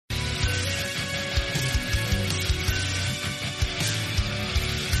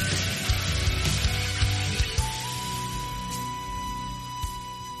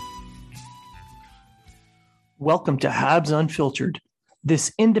Welcome to Habs Unfiltered.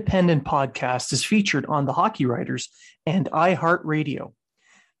 This independent podcast is featured on the Hockey Writers and iHeartRadio,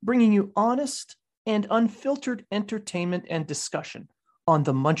 bringing you honest and unfiltered entertainment and discussion on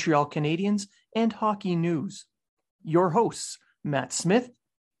the Montreal Canadiens and hockey news. Your hosts, Matt Smith,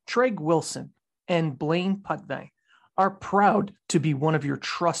 Treg Wilson, and Blaine Putney, are proud to be one of your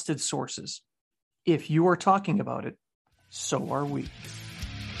trusted sources. If you are talking about it, so are we.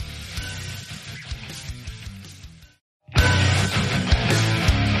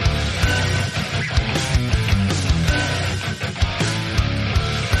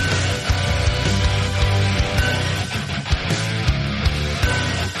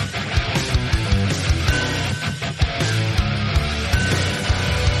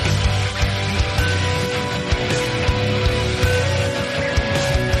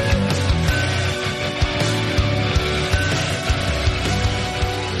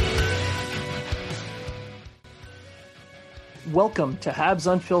 Welcome to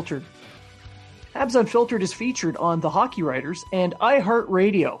Habs Unfiltered. Habs Unfiltered is featured on the Hockey Writers and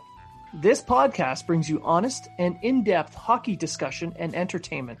iHeartRadio. This podcast brings you honest and in-depth hockey discussion and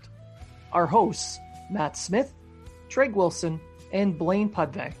entertainment. Our hosts, Matt Smith, Treg Wilson, and Blaine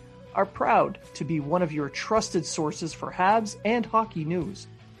Putney, are proud to be one of your trusted sources for Habs and hockey news.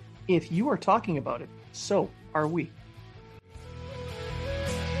 If you are talking about it, so are we.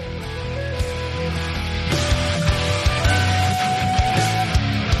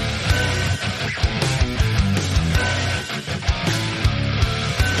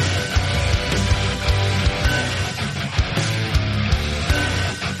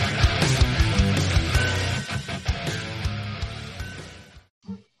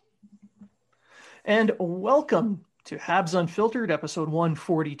 And welcome to Habs Unfiltered, episode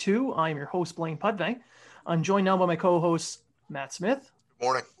 142. I'm your host, Blaine Putney. I'm joined now by my co-hosts, Matt Smith. Good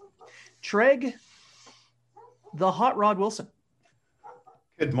morning. Treg, the Hot Rod Wilson.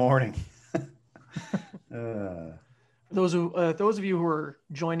 Good morning. Those of you who are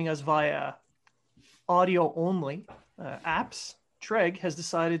joining us via audio only apps, Treg has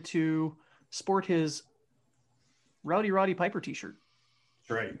decided to sport his Rowdy Roddy Piper t-shirt. That's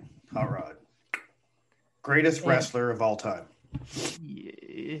right. Hot Rod. Greatest wrestler of all time.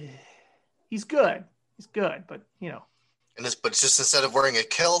 Yeah, he's good. He's good, but you know. But just instead of wearing a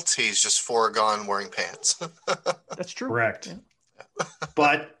kilt, he's just foregone wearing pants. That's true. Correct. Yeah.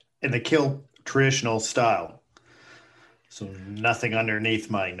 But in the kilt traditional style. So nothing underneath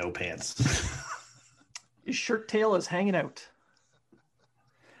my no pants. His shirt tail is hanging out.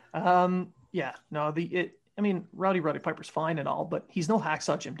 Yeah, no, Rowdy Roddy Piper's fine and all, but he's no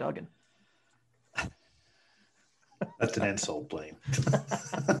Hacksaw Jim Duggan. That's an insult, Blaine.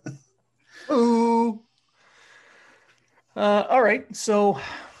 Ooh. All right. So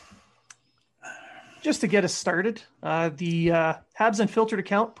just to get us started, the Habs Unfiltered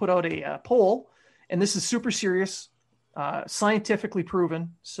account put out a poll, and this is super serious, scientifically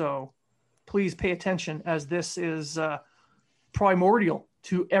proven. So please pay attention, as this is primordial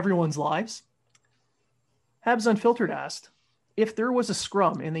to everyone's lives. Habs Unfiltered asked, if there was a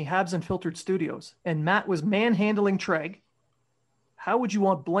scrum in the Habs Unfiltered studios and Matt was manhandling Treg, how would you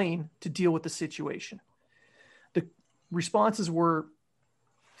want Blaine to deal with the situation? The responses were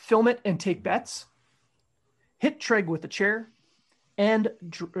film it and take bets, hit Treg with a chair, and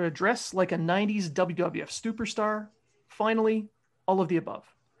dress like a 90s WWF superstar. Finally, all of the above.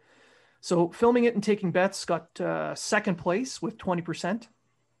 So filming it and taking bets got second place with 20%.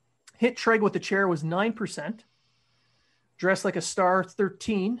 Hit Treg with the chair was 9%. Dressed like a star,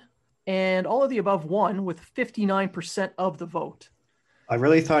 13, and all of the above won with 59% of the vote. I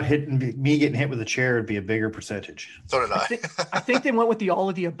really thought me getting hit with a chair would be a bigger percentage. So did I. I think they went with the all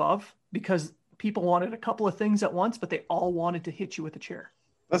of the above because people wanted a couple of things at once, but they all wanted to hit you with a chair.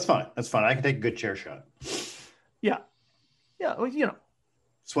 That's fine. That's fine. I can take a good chair shot. Yeah. Yeah. Well, you know.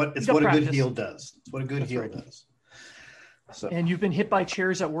 It's what a good heel does. It's what a good heel does. So. And you've been hit by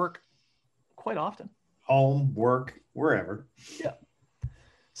chairs at work quite often. Home, work, wherever. Yeah.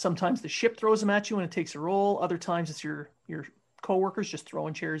 Sometimes the ship throws them at you and it takes a roll. Other times it's your coworkers just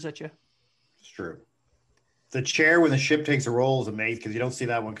throwing chairs at you. It's true. The chair when the ship takes a roll is amazing because you don't see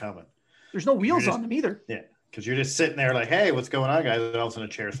that one coming. There's no wheels on them either. Yeah, because you're just sitting there like, hey, what's going on, guys? And all of a sudden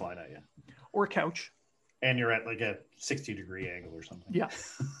a chair's flying at you. Or a couch. And you're at like a 60-degree angle or something. Yeah.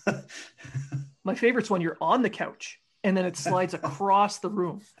 My favorite's when you're on the couch and then it slides across the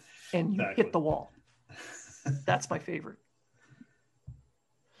room and you hit the wall. That's my favorite.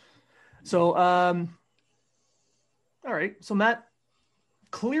 So, all right. So Matt,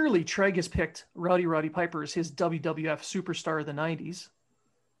 clearly Treg has picked Rowdy Roddy Piper as his WWF superstar of the 90s.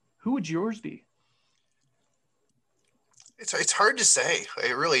 Who would yours be? It's hard to say.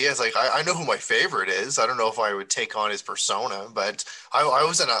 It really is. Like I know who my favorite is. I don't know if I would take on his persona, but I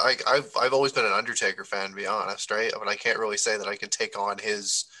was I've always been an Undertaker fan, to be honest, right? But I can't really say that I could take on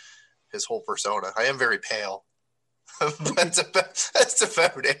his whole persona. I am very pale. That's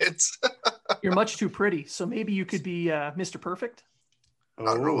about it. You're much too pretty, so maybe you could be Mr. Perfect. I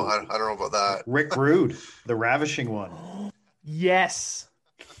don't know. I don't know about that. Rick Rude, the ravishing one. Yes.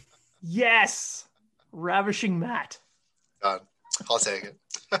 Ravishing Matt. God, I'll take it.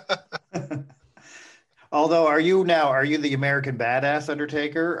 Although, are you the American Badass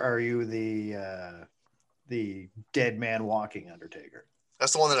Undertaker? Or are you the dead man walking Undertaker?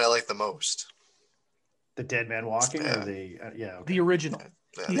 That's the one that I like the most. The dead man walking, Yeah. or the okay. The original.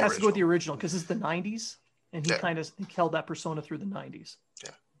 Yeah, He the has to go with the original. original because it's the 90s, and he kind of held that persona through the 90s.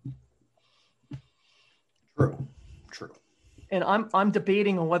 True. And I'm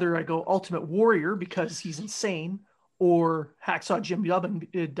debating on whether I go Ultimate Warrior because he's insane, or Hacksaw Jim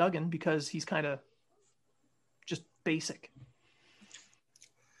Duggan because he's kind of just basic.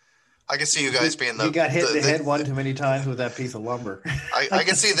 I can see you guys being the. You got hit in the the head one too many times with that piece of lumber. I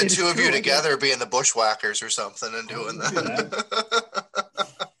can see the It's two of true, you I guess. together being the bushwhackers or something and doing that.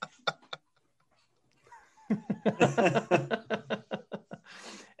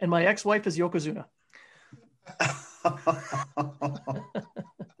 And my ex-wife is Yokozuna.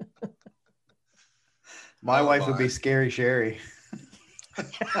 My Oh, wife would my. be Scary Sherry.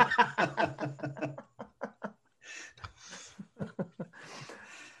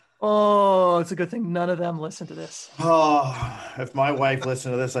 Oh, it's a good thing none of them listen to this. Oh, if my wife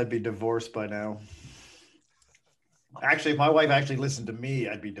listened to this, I'd be divorced by now. Actually, if my wife actually listened to me,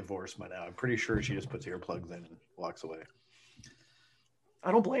 I'd be divorced by now. I'm pretty sure she just puts earplugs in and walks away.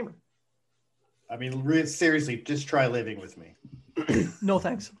 I don't blame her. I mean, seriously, just try living with me. No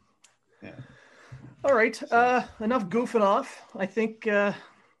thanks. Yeah. All right. Enough goofing off. I think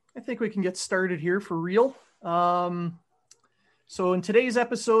we can get started here for real. So in today's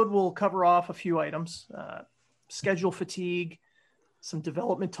episode, we'll cover off a few items: schedule fatigue, some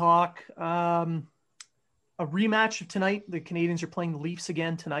development talk, a rematch of tonight. The Canadians are playing the Leafs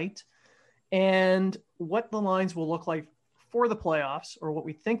again tonight, and what the lines will look like for the playoffs, or what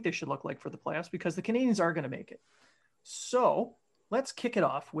we think they should look like for the playoffs, because the Canadians are going to make it. So let's kick it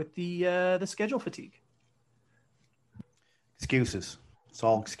off with the schedule fatigue. Excuses. It's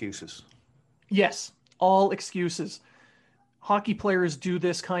all excuses. Yes, all excuses. Hockey players do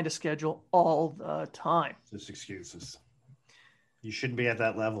this kind of schedule all the time. Just excuses. You shouldn't be at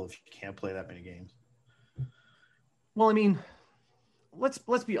that level if you can't play that many games. Well, I mean, let's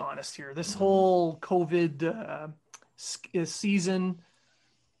be honest here. This whole COVID season,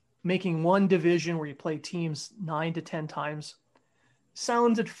 making one division where you play teams 9 to 10 times,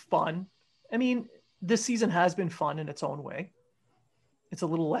 sounded fun. I mean, this season has been fun in its own way. It's a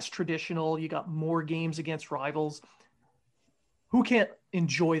little less traditional. You got more games against rivals. Who can't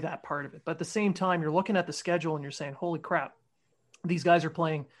enjoy that part of it? But at the same time, you're looking at the schedule and you're saying, holy crap, these guys are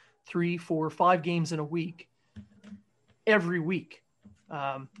playing 3, 4, 5 games in a week, every week.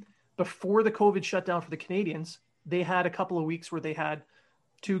 Before the COVID shutdown for the Canadians, they had a couple of weeks where they had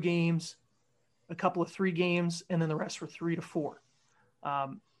 2 games, a couple of 3 games, and then the rest were 3 to 4.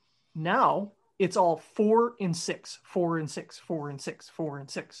 Now it's all 4 and 6, 4 and 6, 4 and 6, 4 and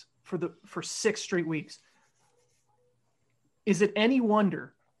 6 for 6 straight weeks. Is it any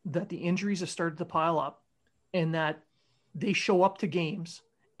wonder that the injuries have started to pile up and that they show up to games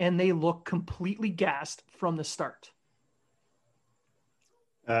and they look completely gassed from the start?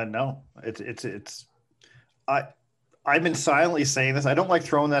 No, it's. I've been silently saying this. I don't like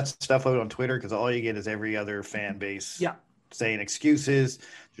throwing that stuff out on Twitter because all you get is every other fan base saying excuses.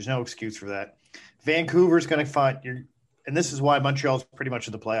 There's no excuse for that. Vancouver's going to find you, and this is why Montreal's pretty much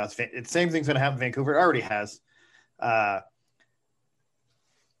in the playoffs. The same thing's going to happen in Vancouver. It already has.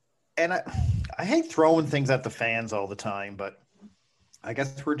 And I hate throwing things at the fans all the time, but I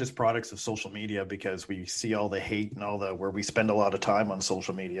guess we're just products of social media because we see all the hate and where we spend a lot of time on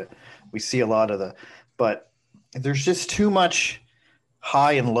social media. We see a lot of but there's just too much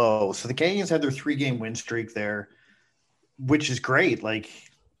high and low. So the Canadians had their 3-game win streak there, which is great. Like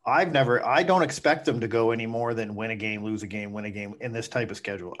I don't expect them to go any more than win a game, lose a game, win a game in this type of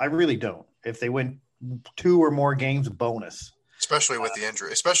schedule. I really don't. If they win 2 or more games, bonus. Especially with the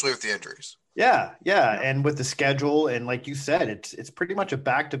injuries. Yeah. And with the schedule, and like you said, it's pretty much a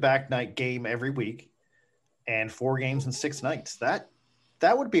back-to-back night game every week and 4 games in 6 nights. That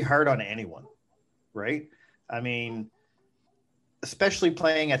would be hard on anyone, right? I mean, especially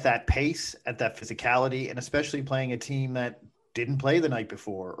playing at that pace, at that physicality, and especially playing a team that didn't play the night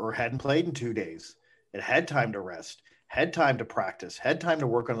before or hadn't played in 2 days. It had time to rest, had time to practice, had time to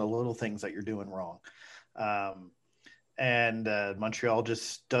work on the little things that you're doing wrong. And Montreal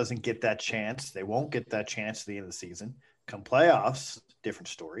just doesn't get that chance. They won't get that chance at the end of the season. Come playoffs, different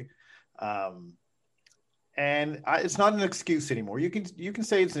story. It's not an excuse anymore. You can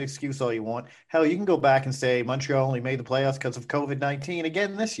say it's an excuse all you want. Hell, you can go back and say Montreal only made the playoffs because of COVID-19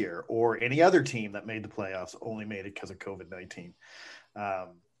 again this year, or any other team that made the playoffs only made it because of COVID-19.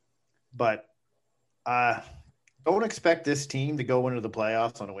 But don't expect this team to go into the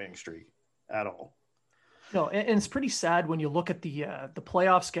playoffs on a winning streak at all. No, and it's pretty sad when you look at the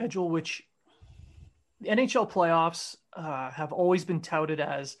playoff schedule, which the NHL playoffs have always been touted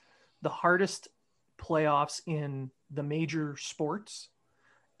as the hardest playoffs in the major sports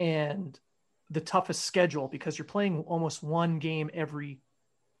and the toughest schedule, because you're playing almost one game every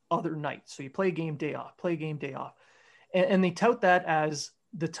other night. So you play a game, day off, play a game, day off. And they tout that as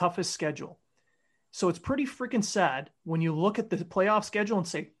the toughest schedule. So it's pretty freaking sad when you look at the playoff schedule and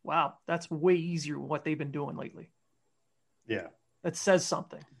say, wow, that's way easier than what they've been doing lately. Yeah. That says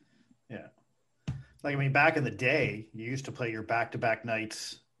something. Yeah. Like, I mean, back in the day, you used to play your back-to-back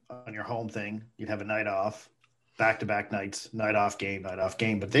nights on your home thing. You'd have a night off, back-to-back nights, night off game.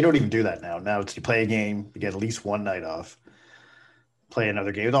 But they don't even do that now. Now it's you play a game, you get at least one night off, play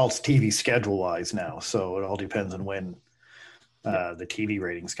another game. It's all TV schedule-wise now, so it all depends on when the TV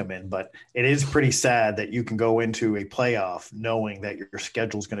ratings come in. But it is pretty sad that you can go into a playoff knowing that your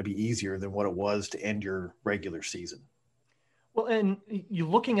schedule is going to be easier than what it was to end your regular season. Well, and you're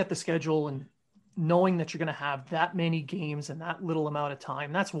looking at the schedule and knowing that you're going to have that many games in that little amount of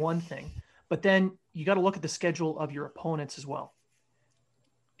time, that's one thing. But then you got to look at the schedule of your opponents as well.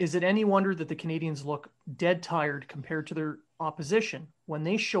 Is it any wonder that the Canadians look dead tired compared to their opposition when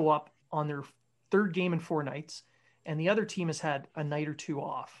they show up on their third game in 4 nights and the other team has had a night or two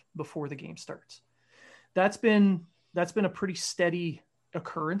off before the game starts? That's been a pretty steady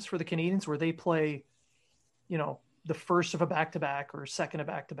occurrence for the Canadians, where they play, the first of a back-to-back or second of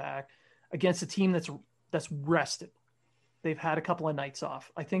back-to-back against a team that's rested. They've had a couple of nights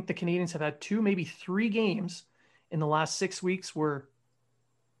off. I think the Canadians have had 2, maybe 3 games in the last 6 weeks where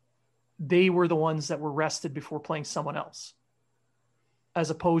they were the ones that were rested before playing someone else, as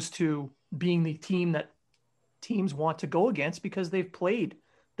opposed to being the team that teams want to go against because they've played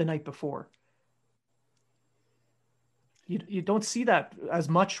the night before. You don't see that as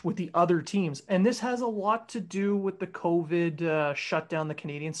much with the other teams. And this has a lot to do with the COVID shutdown the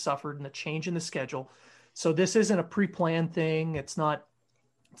Canadians suffered and the change in the schedule. So this isn't a pre-planned thing. It's not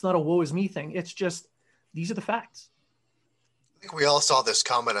a woe is me thing. It's just, these are the facts. I think we all saw this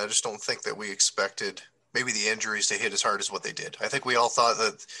coming. I just don't think that we expected maybe the injuries to hit as hard as what they did. I think we all thought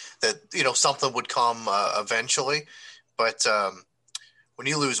that something would come eventually, but when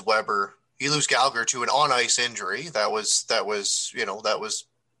you lose Weber, you lose Gallagher to an on ice injury. That was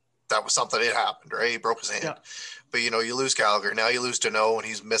something that happened, right? He broke his hand. Yeah. But you lose Gallagher. Now you lose Danault, and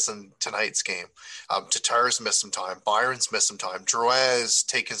he's missing tonight's game. Tatar's missed some time. Byron's missed some time. Drouin's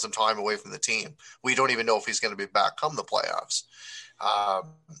taken some time away from the team. We don't even know if he's going to be back come the playoffs.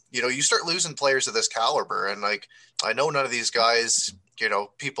 You start losing players of this caliber, and I know none of these guys,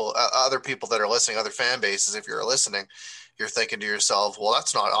 people, other people that are listening, other fan bases, if you're listening, you're thinking to yourself, well,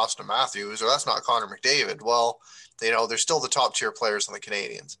 that's not Austin Matthews or that's not Connor McDavid. Well, they're still the top tier players on the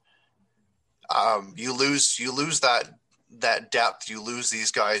Canadians. You lose that depth. You lose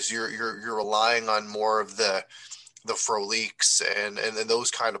these guys. You're relying on more of the Frolikes and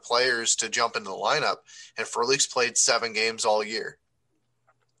those kind of players to jump into the lineup. And Frolik's played 7 games all year.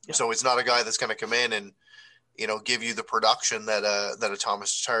 Yeah. So it's not a guy that's going to come in and, give you the production that a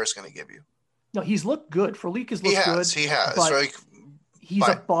Thomas Tatar is going to give you. No, he's looked good. Frolik has looked good. He has. But he's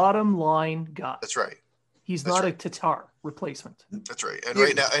a bottom line guy. That's right. He's not a Tatar replacement. That's right. And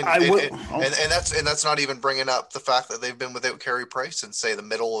right now, and that's not even bringing up the fact that they've been without Carey Price since, say, the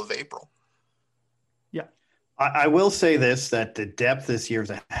middle of April. Yeah. I will say this, that the depth this year is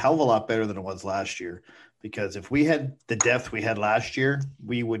a hell of a lot better than it was last year, because if we had the depth we had last year,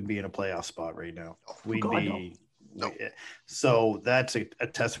 we wouldn't be in a playoff spot right now. So that's a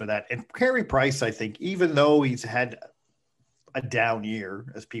testament to that. And Carey Price, I think, even though he's had a down year,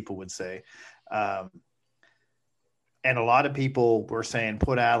 as people would say, and a lot of people were saying,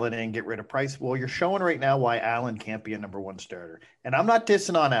 put Allen in, get rid of Price. Well, you're showing right now why Allen can't be a number 1 starter. And I'm not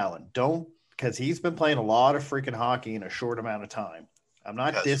dissing on Allen. Because he's been playing a lot of freaking hockey in a short amount of time. I'm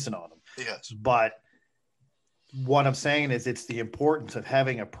not dissing on him. Yes. But what I'm saying is it's the importance of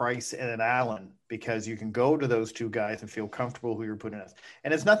having a Price and an Allen, because you can go to those 2 guys and feel comfortable who you're putting in.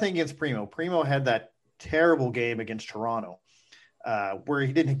 And it's nothing against Primo. Primo had that terrible game against Toronto where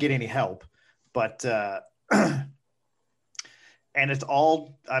he didn't get any help. But And it's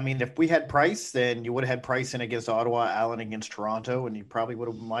all, I mean, if we had Price, then you would have had Price in against Ottawa, Allen against Toronto, and you probably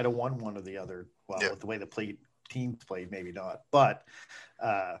might have won one or the other. Well, with the way the teams played, maybe not. But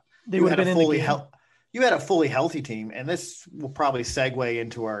they would have been in the game. You had a fully healthy team, and this will probably segue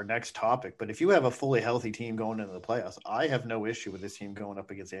into our next topic. But if you have a fully healthy team going into the playoffs, I have no issue with this team going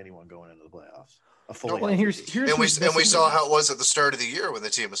up against anyone going into the playoffs. A fully healthy team. And we saw how it was at the start of the year when the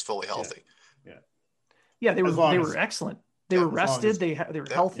team was fully healthy. Yeah, they were excellent. They were rested. They were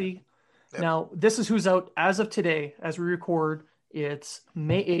healthy. Yeah. Now, this is who's out as of today, as we record. It's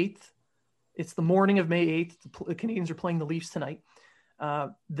May 8th. It's the morning of May 8th. The Canadians are playing the Leafs tonight.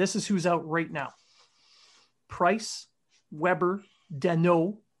 This is who's out right now. Price, Weber,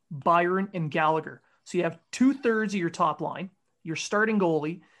 Danault, Byron, and Gallagher. So you have 2/3 of your top line, your starting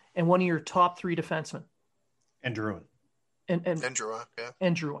goalie, and one of your top 3 defensemen. And Drouin. And Drouin, yeah.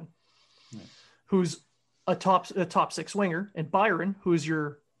 And Drouin. Yeah. Who's a top 6 winger, and Byron, who's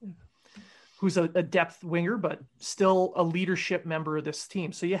a depth winger, but still a leadership member of this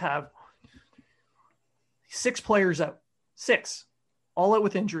team. So you have 6 players out, 6, all out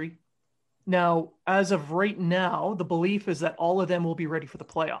with injury. Now, as of right now, the belief is that all of them will be ready for the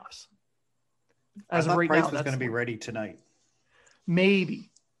playoffs. As of right now, Price was going to be ready tonight. Maybe.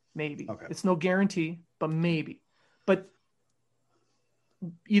 Okay. It's no guarantee, but maybe. But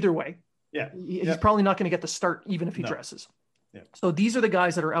either way, he's probably not going to get the start, even if he dresses. Yeah. So these are the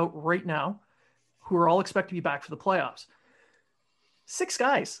guys that are out right now, who are all expected to be back for the playoffs. 6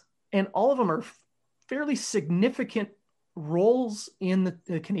 guys, and all of them are fairly significant roles in the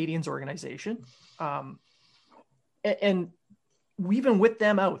Canadiens organization. And even with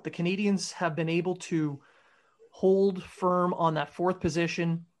them out, the Canadiens have been able to hold firm on that 4th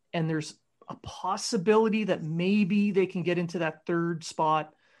position. And there's a possibility that maybe they can get into that 3rd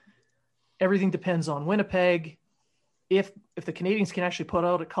spot. Everything depends on Winnipeg. If the Canadiens can actually put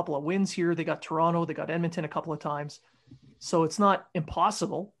out a couple of wins here, they got Toronto, they got Edmonton a couple of times. So it's not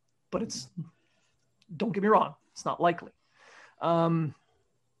impossible, but don't get me wrong, it's not likely.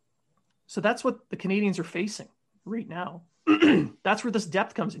 So that's what the Canadiens are facing right now. That's where this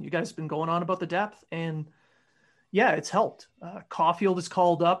depth comes in. You guys have been going on about the depth, and yeah, it's helped. Caulfield is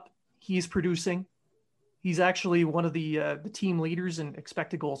called up. He's producing. He's actually one of the team leaders in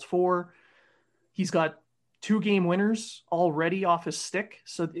expected goals for. He's got 2 game winners already off his stick.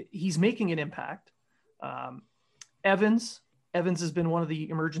 So he's making an impact. Evans has been one of the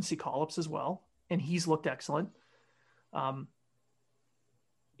emergency call-ups as well, and he's looked excellent.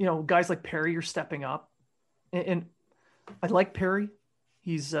 Guys like Perry are stepping up, and I like Perry.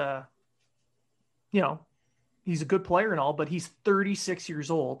 He's, he's a good player and all, but he's 36 years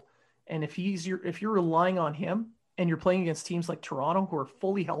old. And if you're relying on him and you're playing against teams like Toronto, who are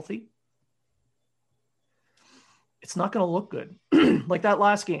fully healthy, it's not going to look good. Like that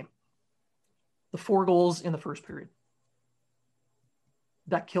last game, the 4 goals in the first period,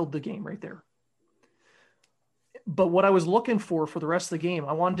 that killed the game right there. But what I was looking for the rest of the game,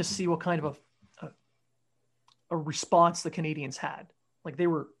 I wanted to see what kind of a response the Canadiens had. Like they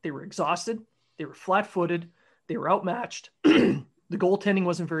were exhausted, they were flat-footed, they were outmatched. The goaltending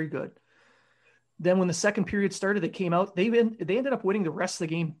wasn't very good. Then when the second period started, they came out. They ended up winning the rest of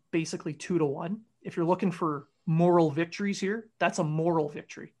the game basically 2-1. If you're looking for moral victories here, that's a moral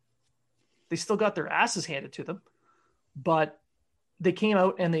victory. They still got their asses handed to them, but they came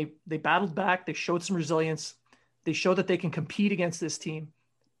out and they battled back. They showed some resilience. They showed that they can compete against this team.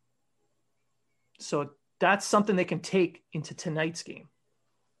 So that's something they can take into tonight's game.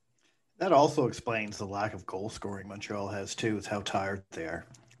 That also explains the lack of goal scoring Montreal has too, is how tired they are.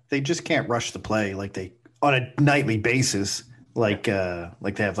 They just can't rush the play like they on a nightly basis, like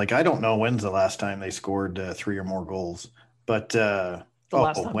they have. Like I don't know when's the last time they scored 3 or more goals, but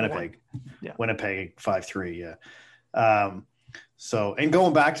Winnipeg, Winnipeg 5-3, yeah. So, and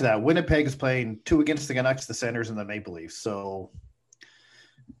going back to that, Winnipeg is playing 2 against the Canucks, the Senators, and the Maple Leafs. So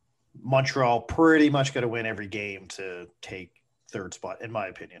Montreal pretty much got to win every game to take 3rd spot, in my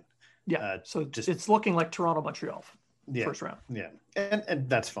opinion. Yeah. So it's looking like Toronto, Montreal. Yeah, first round. Yeah. And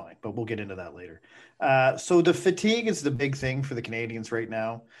that's fine, but we'll get into that later. So the fatigue is the big thing for the Canadiens right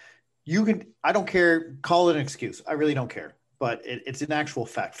now. I don't care, call it an excuse. I really don't care, but it's an actual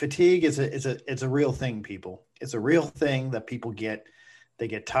fact. Fatigue is a real thing, people. It's a real thing that people get. They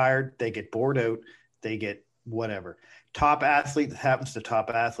get tired, they get bored out, they get whatever. Top athletes, happens to top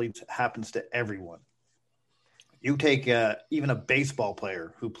athletes, happens to everyone. You take even a baseball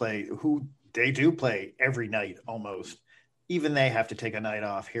player who they do play every night almost. Even they have to take a night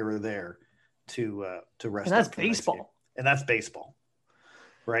off here or there to rest. And that's baseball. And that's baseball,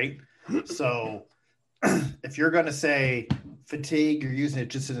 right? So if you're going to say fatigue, you're using it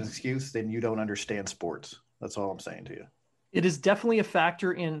just as an excuse, then you don't understand sports. That's all I'm saying to you. It is definitely a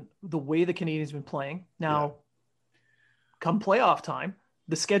factor in the way the Canadians have been playing. Now, come playoff time,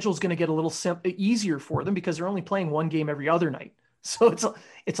 the schedule is going to get a little easier for them because they're only playing one game every other night. So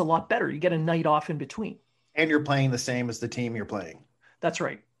it's a lot better. You get a night off in between. And you're playing the same as the team you're playing. That's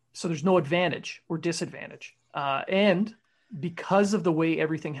right. So there's no advantage or disadvantage. And because of the way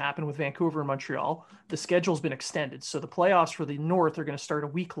everything happened with Vancouver and Montreal, the schedule's been extended. So the playoffs for the North are going to start a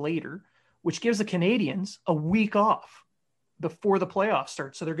week later, which gives the Canadians a week off before the playoffs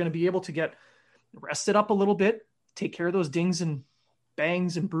start. So they're going to be able to get rested up a little bit, take care of those dings and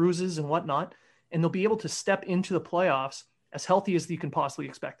bangs and bruises and whatnot, and they'll be able to step into the playoffs as healthy as you can possibly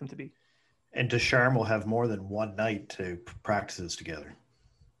expect them to be. And Ducharme will have more than one night to practices together.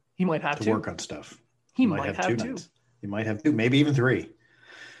 He might have to work on stuff. He might have 2 to. nights. He might have 2, maybe even 3.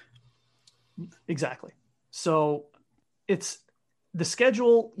 Exactly. So it's the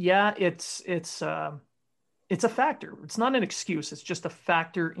schedule. Yeah, it's a factor. It's not an excuse. It's just a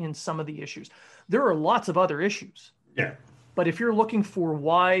factor in some of the issues. There are lots of other issues. Yeah. But if you're looking for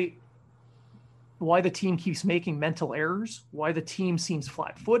why the team keeps making mental errors, why the team seems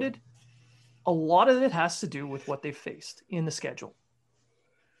flat-footed, a lot of it has to do with what they've faced in the schedule.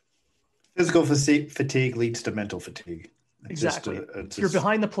 Physical fatigue leads to mental fatigue. Exactly. If you're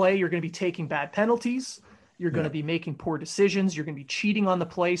behind the play, you're going to be taking bad penalties. You're going to be making poor decisions. You're going to be cheating on the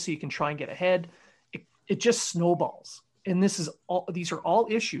play so you can try and get ahead. It just snowballs. And these are all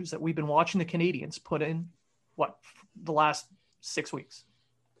issues that we've been watching the Canadians put in the last 6 weeks.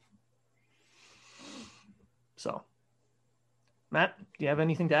 So, Matt, do you have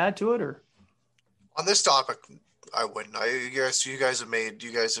anything to add to it, or on this topic? I wouldn't. You guys have made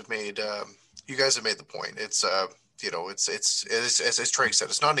the point. It's it's as Trey said,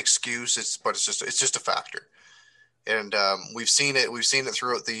 it's not an excuse. But it's just a factor, and we've seen it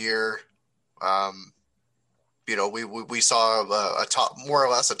throughout the year. We saw more or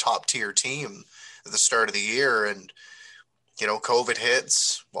less a top tier team at the start of the year, and COVID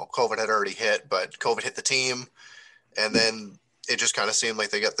hits. Well, COVID had already hit, but COVID hit the team, and then it just kind of seemed like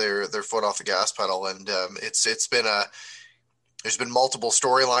they got their foot off the gas pedal. And there's been multiple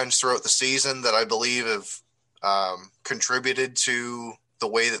storylines throughout the season that I believe have contributed to the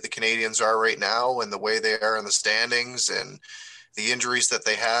way that the Canadians are right now and the way they are in the standings and the injuries that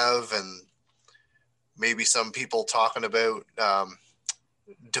they have, and maybe some people talking about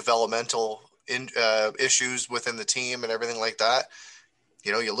developmental issues within the team and everything like that.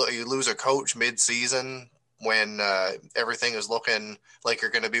 You lose a coach mid-season when everything is looking like you're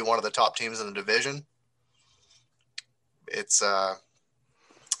going to be one of the top teams in the division. It's I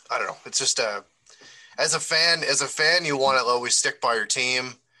don't know. It's just as a fan, you want to always stick by your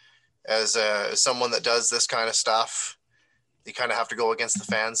team. As someone that does this kind of stuff, you kind of have to go against the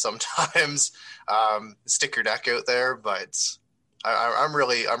fans sometimes. Stick your neck out there, but I'm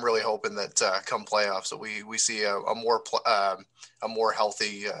really hoping that come playoffs that we see a more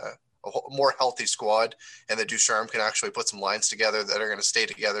healthy squad, and that Ducharme can actually put some lines together that are going to stay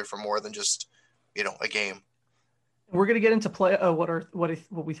together for more than just a game. We're going to get into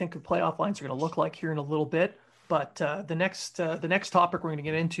what we think of playoff lines are going to look like here in a little bit, but the next topic we're going to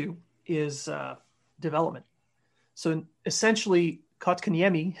get into is development. So essentially,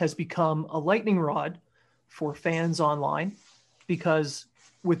 Kotkaniemi has become a lightning rod for fans online, because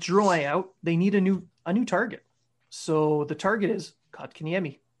with Drouin out, they need a new target. So the target is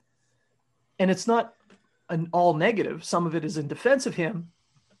Kotkaniemi. And it's not an all negative. Some of it is in defense of him,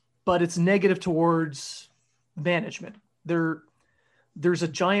 but it's negative towards management. There's a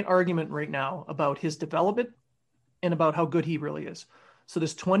giant argument right now about his development and about how good he really is. So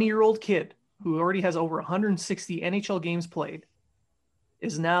this 20-year-old kid who already has over 160 NHL games played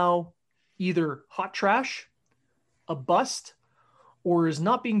is now either hot trash, a bust, or is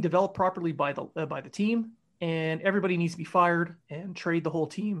not being developed properly by the team, and everybody needs to be fired and trade the whole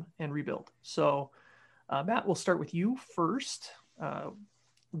team and rebuild. So, Matt, we'll start with you first.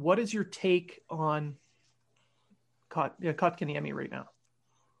 What is your take on Kotkaniemi right now?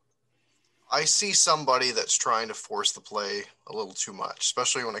 I see somebody that's trying to force the play a little too much,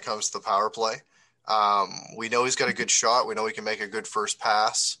 especially when it comes to the power play. We know he's got a good shot. We know he can make a good first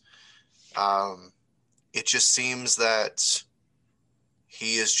pass. It just seems that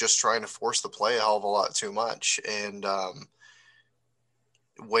he is just trying to force the play a hell of a lot too much. And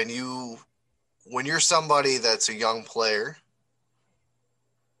when you're somebody that's a young player,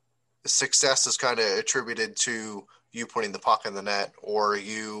 the success is kind of attributed to you putting the puck in the net or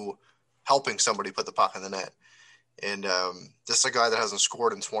you helping somebody put the puck in the net. And this is a guy that hasn't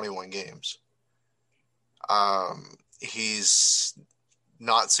scored in 21 games. He's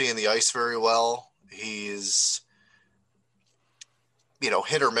not seeing the ice very well. He's,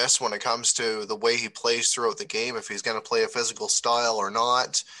 hit or miss when it comes to the way he plays throughout the game, if he's going to play a physical style or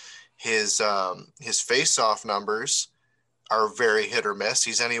not. His face-off numbers are very hit or miss.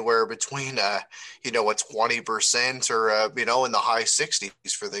 He's anywhere between, a 20% or, in the high 60s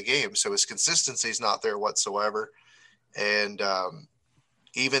for the game. So his consistency is not there whatsoever. And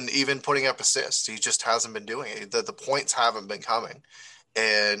even putting up assists, he just hasn't been doing it. The points haven't been coming.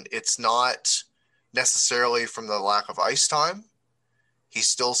 And it's not necessarily from the lack of ice time. He's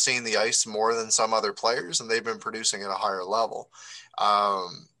still seeing the ice more than some other players, and they've been producing at a higher level.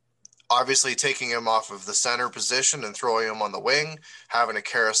 Obviously, taking him off of the center position and throwing him on the wing, having a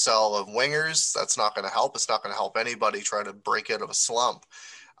carousel of wingers, that's not going to help. It's not going to help anybody try to break out of a slump.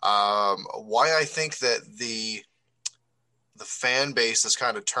 Why I think that the fan base has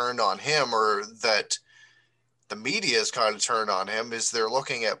kind of turned on him, or that the media has kind of turned on him, is they're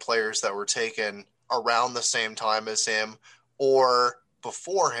looking at players that were taken around the same time as him or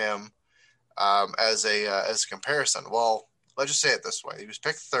before him as a comparison. Well, let's just say it this way. He was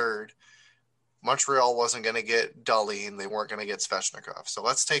picked third. Montreal wasn't going to get Dahlin. They weren't going to get Svechnikov. So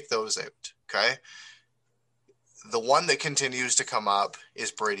let's take those out, okay? The one that continues to come up is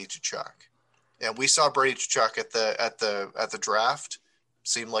Brady Tkachuk. And we saw Brady Tkachuk at the draft.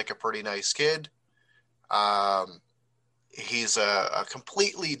 Seemed like a pretty nice kid. He's a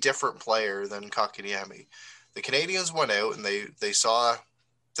completely different player than Kotkaniemi. The Canadians went out and they saw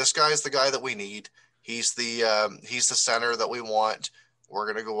this guy's the guy that we need. He's the center that we want. We're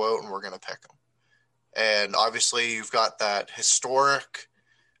going to go out and we're going to pick him. And obviously you've got that historic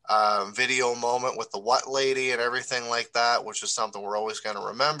video moment with the what lady and everything like that, which is something we're always going to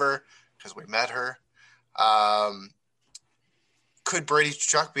remember because we met her. Could Brady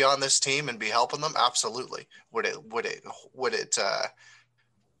Tkachuk be on this team and be helping them? Absolutely. Would it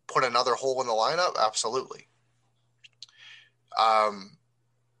put another hole in the lineup? Absolutely.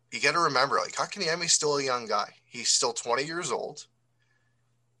 You got to remember, like, Kotkaniemi's still a young guy. He's still 20 years old.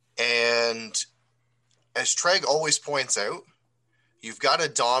 And as Treg always points out, you've got to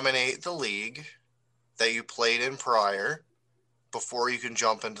dominate the league that you played in prior before you can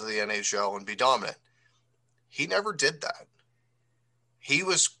jump into the NHL and be dominant. He never did that. He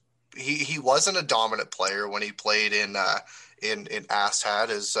wasn't a dominant player when he played in asshat,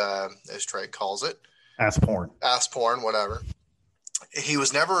 as Treg calls it. Ass porn, whatever. He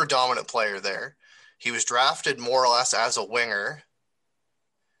was never a dominant player there. He was drafted more or less as a winger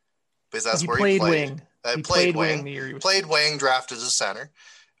because that's where he played. He played wing. Played wing, drafted as a center.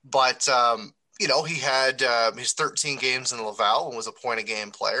 But, he had his 13 games in Laval and was a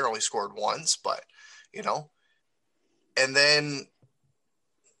point-a-game player, only scored once. But, and then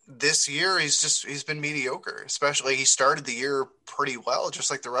this year he's been mediocre. Especially he started the year pretty well, just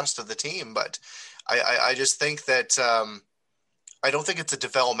like the rest of the team. But I just think that I don't think it's a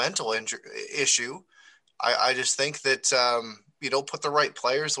developmental issue. I just think that, put the right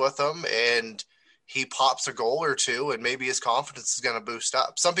players with him and he pops a goal or two and maybe his confidence is going to boost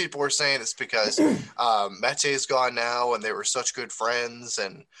up. Some people are saying it's because Mété's gone now and they were such good friends.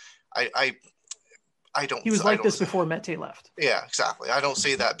 And I don't. He was like this before Mété left. Yeah, exactly. I don't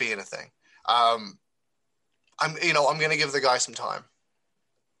see that being a thing. I'm going to give the guy some time.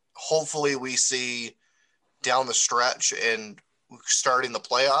 Hopefully we see down the stretch and starting the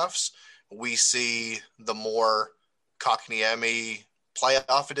playoffs, we see the more Kotkaniemi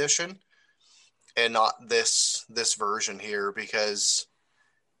playoff edition and not this version here, because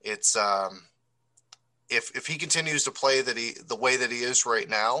it's if he continues to play the way that he is right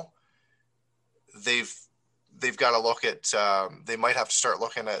now, they've got to look at they might have to start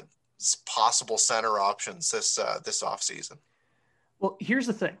looking at possible center options this offseason. Well, here's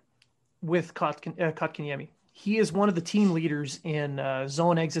the thing with Kotkaniemi. He is one of the team leaders in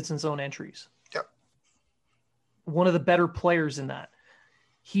zone exits and zone entries. Yep. One of the better players in that.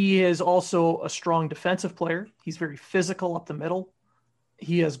 He is also a strong defensive player. He's very physical up the middle.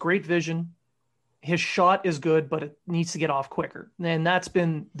 He has great vision. His shot is good, but it needs to get off quicker. And that's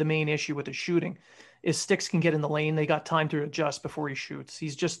been the main issue with his shooting, is sticks can get in the lane. They got time to adjust before he shoots.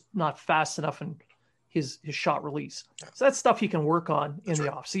 He's just not fast enough in his shot release. Yeah. So that's stuff he can work on in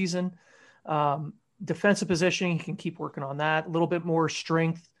the off season. Defensive positioning, he can keep working on that. A little bit more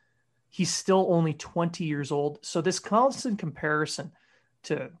strength. He's still only 20 years old. So this constant comparison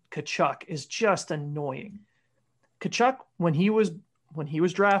to Tkachuk is just annoying. Tkachuk, when he was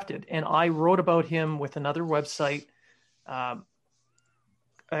drafted, and I wrote about him with another website at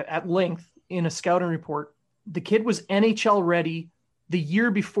length in a scouting report, the kid was NHL ready the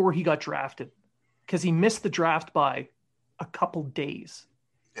year before he got drafted. because he missed the draft by a couple days.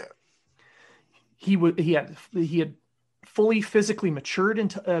 Yeah. He had fully physically matured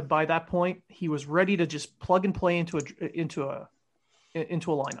into by that point. He was ready to just plug and play into a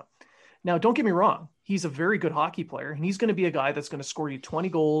lineup. Now, don't get me wrong. He's a very good hockey player, and he's going to be a guy that's going to score you 20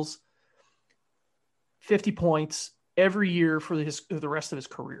 goals, 50 points every year for the rest of his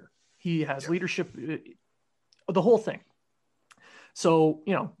career. He has leadership, the whole thing. So,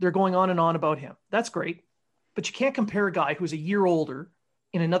 they're going on and on about him. That's great. But you can't compare a guy who's a year older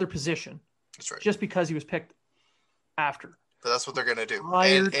in another position just because he was picked after. But that's what they're going to do.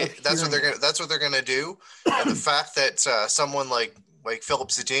 That's what they're going to do. And the fact that someone like Philip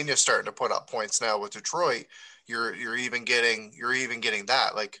Zadina is starting to put up points now with Detroit, you're even getting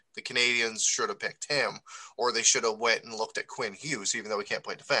that. Like, the Canadians should have picked him, or they should have went and looked at Quinn Hughes, even though he can't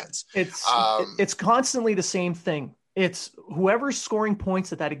play defense. It's constantly the same thing. It's whoever's scoring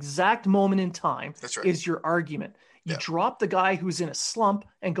points at that exact moment in time is your argument. You drop the guy who's in a slump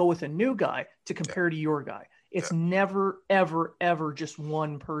and go with a new guy to compare to your guy. It's never, ever, ever just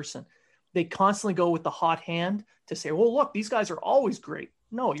one person. They constantly go with the hot hand to say, well, look, these guys are always great.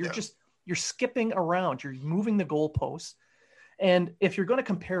 No, you're skipping around. You're moving the goalposts. And if you're going to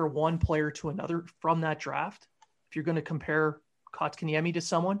compare one player to another from that draft, if you're going to compare Kotkaniemi to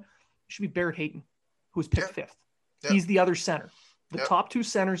someone, it should be Barrett Hayton, who's picked fifth. Yep. He's the other center. The top two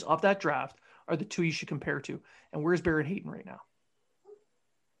centers of that draft are the two you should compare to. And where's Barrett Hayton right now?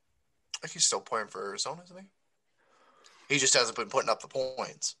 I think he's still playing for Arizona, isn't he? He just hasn't been putting up the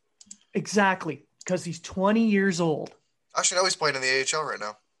points. Exactly, because he's 20 years old. Actually, no, he's playing in the AHL right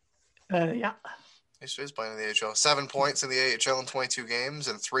now. Yeah. He's playing in the AHL. 7 points in the AHL in 22 games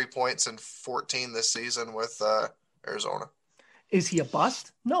and 3 points in 14 this season with Arizona. Is he a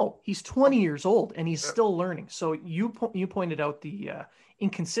bust? No, he's 20 years old and he's still learning. So you pointed out the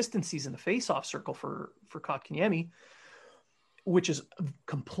inconsistencies in the face-off circle for Kotkaniemi, which is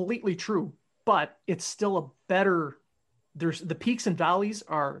completely true, but it's still a better. There's the peaks and valleys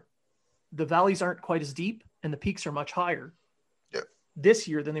the valleys aren't quite as deep and the peaks are much higher this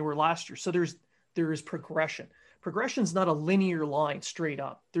year than they were last year. So there is progression. Progression's not a linear line straight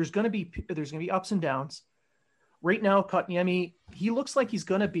up. There's going to be ups and downs. Right now, Kotkaniemi, he looks like he's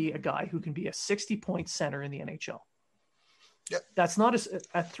going to be a guy who can be a 60-point center in the NHL. Yep. That's not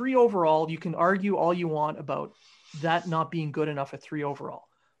at 3 overall. You can argue all you want about that not being good enough at 3 overall.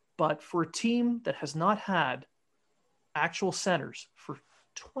 But for a team that has not had actual centers for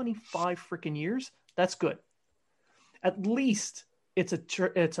 25 freaking years, that's good. At least it's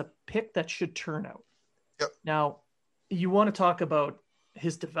a pick that should turn out. Yep. Now, you want to talk about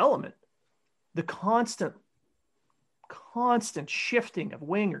his development, the constant shifting of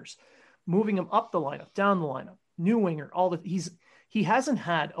wingers, moving him up the lineup, down the lineup, new winger, he hasn't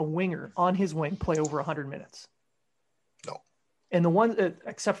had a winger on his wing play over 100 minutes. No. And the one,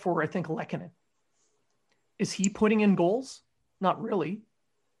 except for, I think, Lehkonen. Is he putting in goals? Not really.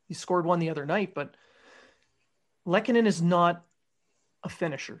 He scored one the other night, but Lehkonen is not a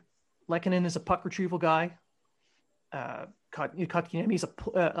finisher. Lehkonen is a puck retrieval guy. Kotkaniemi is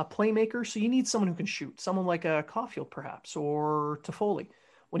a playmaker, so you need someone who can shoot. Someone like a Caulfield, perhaps, or Toffoli.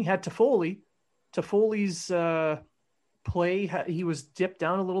 When he had Toffoli's play, he was dipped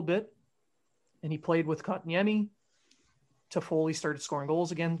down a little bit, and he played with Kotkaniemi. Toffoli started scoring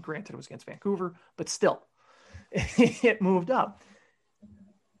goals again. Granted, it was against Vancouver, but still, it moved up.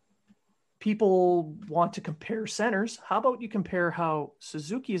 People want to compare centers. How about you compare how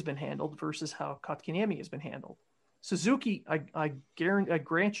Suzuki has been handled versus how Kotkaniemi has been handled? Suzuki, I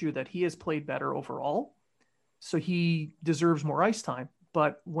grant you that he has played better overall, so he deserves more ice time.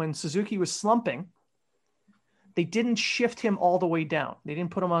 But when Suzuki was slumping, they didn't shift him all the way down. They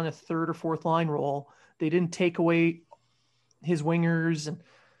didn't put him on a third or fourth line role. They didn't take away his wingers, and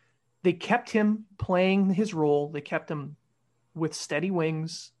they kept him playing his role. They kept him with steady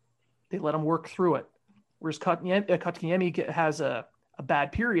wings. They let him work through it. Whereas Kotkaniemi has a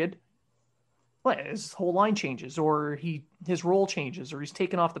bad period, his whole line changes, or his role changes, or he's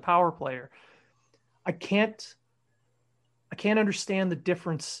taken off the power player. I can't understand the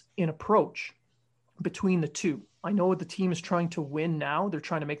difference in approach between the two. I know the team is trying to win now. They're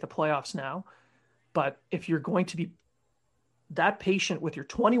trying to make the playoffs now. But if you're going to be that patient with your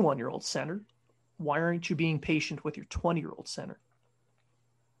 21-year-old center, why aren't you being patient with your 20-year-old center?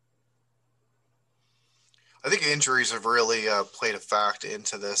 I think injuries have really played a fact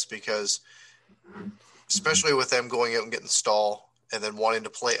into this, because especially with them going out and getting Stahl and then wanting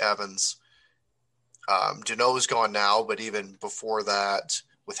to play Evans. Deneau's gone now, but even before that,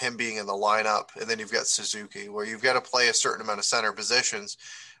 with him being in the lineup. And then you've got Suzuki, where you've got to play a certain amount of center positions,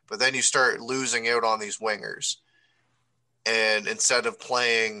 but then you start losing out on these wingers. And instead of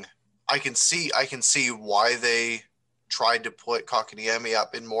playing, I can see why they tried to put Kotkaniemi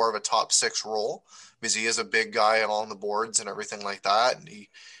up in more of a top 6 role, because he is a big guy on the boards and everything like that. And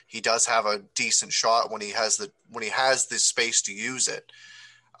he does have a decent shot when he has the space to use it.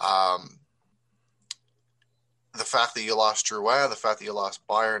 The fact that you lost Drouin, the fact that you lost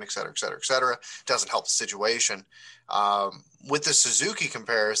Byron, et cetera, doesn't help the situation. With the Suzuki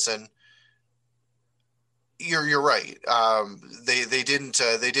comparison, you're right. They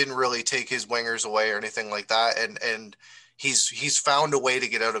didn't really take his wingers away or anything like that, and he's found a way to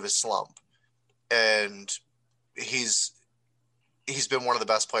get out of his slump, and he's been one of the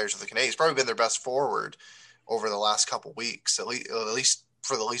best players of the Canadiens. He's probably been their best forward over the last couple weeks, at least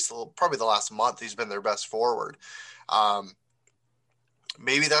probably the last month. He's been their best forward.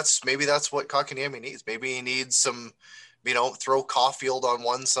 Maybe that's what Kotkaniemi needs. Maybe he needs some, throw Caulfield on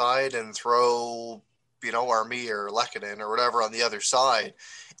one side and throw, Armia or Lehkonen or whatever on the other side,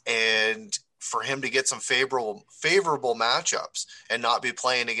 and for him to get some favorable matchups and not be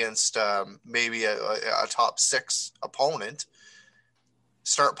playing against maybe a top 6 opponent,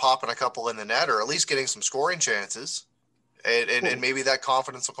 start popping a couple in the net, or at least getting some scoring chances. And maybe that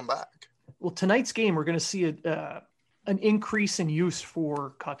confidence will come back. Well, tonight's game, we're going to see an increase in use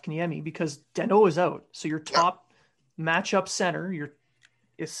for Kotkaniemi because Danault is out. So your top matchup center, your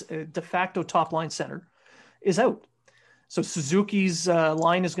de facto top line center, is out. So Suzuki's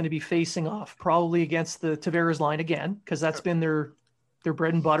line is going to be facing off probably against the Tavares line again, because that's been their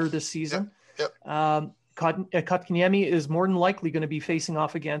bread and butter this season. Kotkaniemi is more than likely going to be facing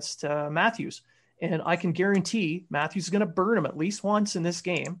off against Matthews. And I can guarantee Matthews is going to burn him at least once in this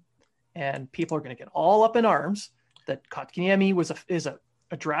game. And people are going to get all up in arms that Kotkaniemi is a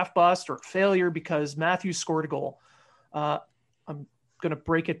draft bust or a failure because Matthews scored a goal. I'm going to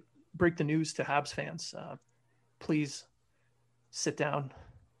break the news to Habs fans. Please sit down,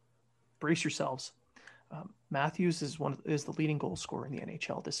 brace yourselves. Matthews is the leading goal scorer in the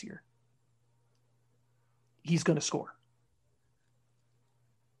NHL this year. He's going to score.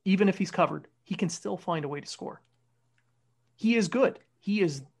 Even if he's covered, he can still find a way to score. He is good. He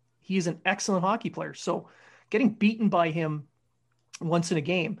is an excellent hockey player. So getting beaten by him once in a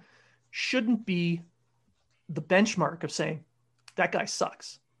game shouldn't be the benchmark of saying that guy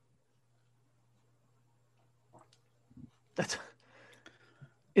sucks.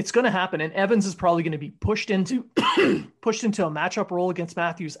 It's going to happen. And Evans is probably going to be pushed into a matchup role against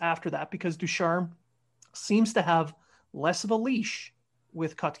Matthews after that, because Ducharme seems to have less of a leash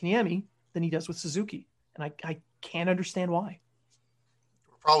with Kotkaniemi than he does with Suzuki. And I can't understand why.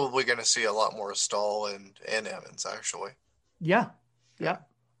 We're probably going to see a lot more Stahl and Evans, actually. Yeah.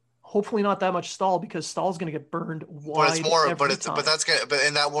 Hopefully not that much Stahl, because Stahl's going to get burned wide. But it's more,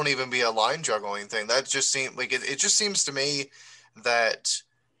 and that won't even be a line juggling thing. That just seems like it just seems to me that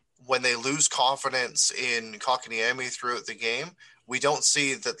when they lose confidence in Kotkaniemi throughout the game, we don't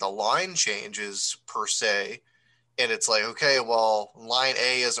see that the line changes per se. And it's like, okay, well, line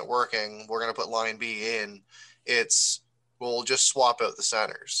A isn't working. We're going to put line B in. We'll just swap out the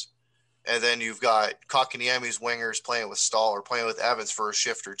centers. And then you've got Kotkaniemi's wingers playing with Stahl or playing with Evans for a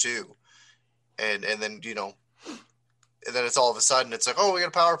shift or two. And then, and then it's all of a sudden, it's like, oh, we got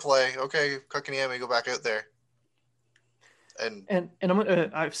a power play. Okay, Kotkaniemi, go back out there. And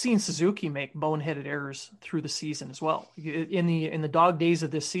I've seen Suzuki make boneheaded errors through the season as well. In the dog days of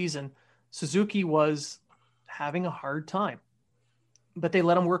this season, Suzuki was having a hard time, but they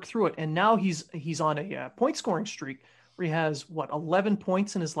let him work through it. And now he's on a point scoring streak where he has 11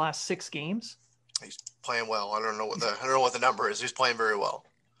 points in his last 6 games. He's playing well. I don't know what the number is. He's playing very well.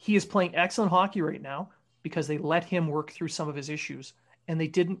 He is playing excellent hockey right now because they let him work through some of his issues, and they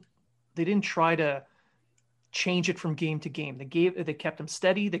didn't try to change it from game to game. They kept him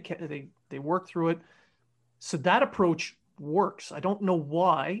steady. They worked through it. So that approach works. I don't know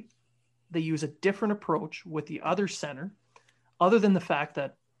why they use a different approach with the other center, other than the fact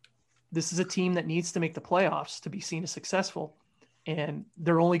that this is a team that needs to make the playoffs to be seen as successful. And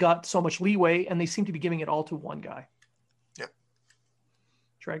they're only got so much leeway, and they seem to be giving it all to one guy. Yep.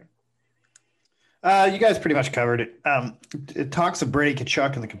 Treg? You guys pretty much covered it. It talks of Brady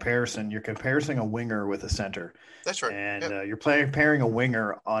Tkachuk in the comparison. You're comparing a winger with a center. That's right. And you're pairing a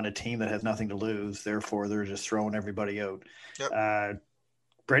winger on a team that has nothing to lose. Therefore, they're just throwing everybody out. Yep.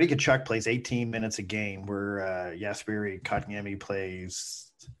 Brady Tkachuk plays 18 minutes a game, where Jesperi Kotkaniemi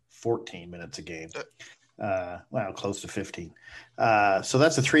plays 14 minutes a game. Close to 15. So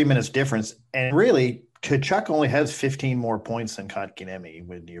that's a 3 minutes difference. And really, Kachuk only has 15 more points than Kotkaniemi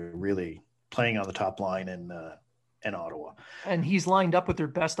when you're really playing on the top line in Ottawa. And he's lined up with their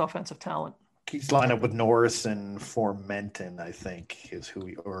best offensive talent. He's lined up with Norris and Formenton, I think, is who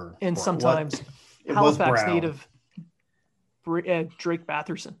and sometimes it Halifax was Brown. native Drake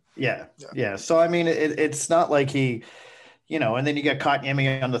Batherson. Yeah. So I mean, it's not like he, and then you got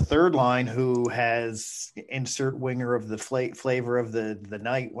Kotkaniemi on the third line, who has insert winger of the flavor of the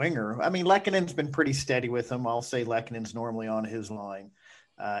night winger. I mean, Lekkonen's been pretty steady with him. I'll say Lekkonen's normally on his line,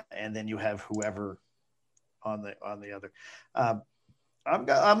 and then you have whoever on the other. I'm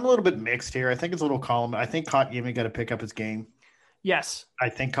a little bit mixed here. I think it's a little column. I think Kotkaniemi got to pick up his game. Yes, I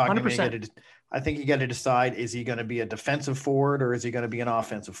think Kotkaniemi you got to decide, is he going to be a defensive forward or is he going to be an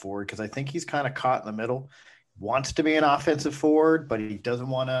offensive forward? Because I think he's kind of caught in the middle. Wants to be an offensive forward, but he doesn't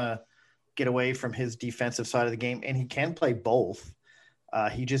want to get away from his defensive side of the game. And he can play both.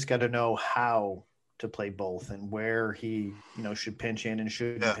 He just got to know how to play both and where he, should pinch in and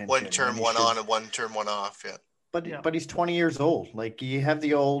shouldn't pinch in. One turn one on and one turn one off. Yeah. But he's 20 years old. Like, you have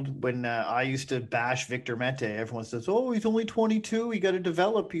the old, when I used to bash Victor Mete, everyone says, oh, he's only 22. He got to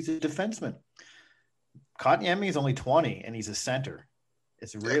develop. He's a defenseman. Kotkaniemi is only 20 and he's a center.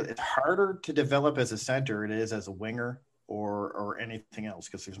 It's harder to develop as a center than it is as a winger or anything else,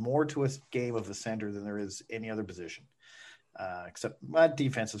 because there's more to a game of a center than there is any other position. Except my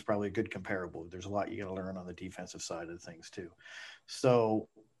defense is probably a good comparable. There's a lot you got to learn on the defensive side of things too. So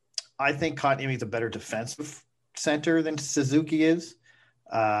I think Kotkaniemi is a better defensive center than Suzuki is.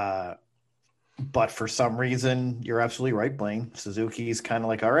 But for some reason, you're absolutely right, Blaine. Suzuki's kind of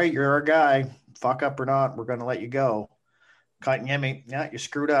like, all right, you're our guy. Fuck up or not, we're going to let you go. Kotkaniemi, you're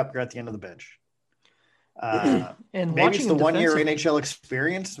screwed up. You're at the end of the bench. And maybe it's the 1 year NHL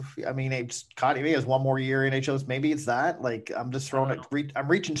experience. I mean, Kotkaniemi has 1 more year NHL. Maybe it's that. Like, I'm just throwing it. I'm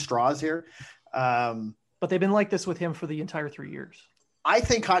reaching straws here. But they've been like this with him for the entire 3 years. I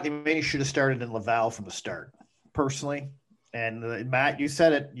think Kotkaniemi should have started in Laval from the start, personally. And Matt, you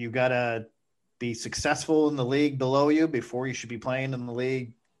said it. You got to be successful in the league below you before you should be playing in the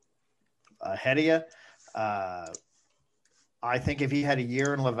league ahead of you. I think if he had a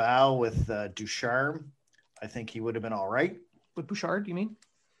year in Laval with Ducharme, I think he would have been all right. With Bouchard, you mean?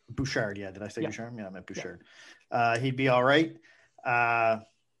 Bouchard, yeah. Did I say Ducharme? Yeah, I meant Bouchard. Yeah. He'd be all right. I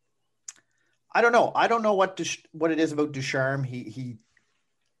don't know. I don't know what it is about Ducharme. He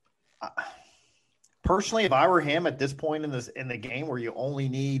personally, if I were him at this point in the game where you only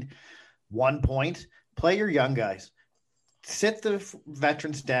need 1 point, play your young guys. Sit the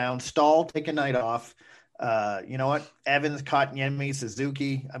veterans down. Stahl, take a night off. You know what? Evans, Kotkaniemi,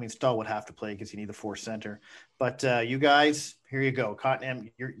 Suzuki. I mean, Stahl would have to play because you need the fourth center. But you guys, here you go.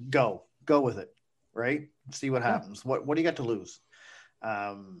 Kotkaniemi, go with it, right? See what happens. What do you got to lose?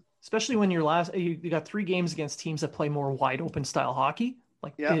 Especially when you got 3 games against teams that play more wide open style hockey,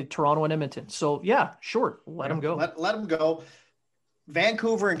 like Toronto and Edmonton. So yeah, sure, let them go. Let them go.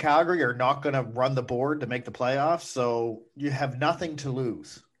 Vancouver and Calgary are not going to run the board to make the playoffs, so you have nothing to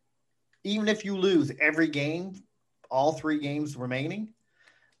lose. Even if you lose every game, all 3 games remaining,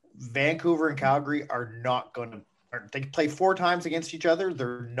 Vancouver and Calgary are not going to – they play 4 times against each other.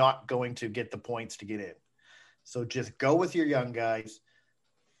 They're not going to get the points to get in. So just go with your young guys,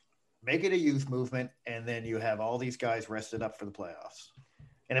 make it a youth movement, and then you have all these guys rested up for the playoffs.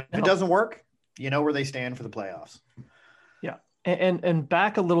 And if it doesn't work, you know where they stand for the playoffs. Yeah. And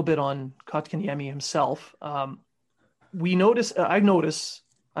back a little bit on Kotkaniemi himself. I've been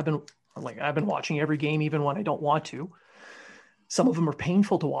watching every game, even when I don't want to. Some of them are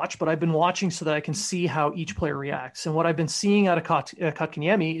painful to watch, but I've been watching so that I can see how each player reacts. And what I've been seeing out of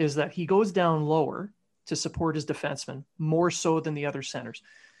Kotkaniemi is that he goes down lower to support his defensemen more so than the other centers.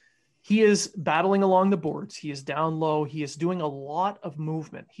 He is battling along the boards. He is down low. He is doing a lot of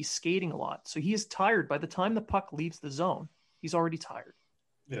movement. He's skating a lot. So he is tired. By the time the puck leaves the zone, he's already tired.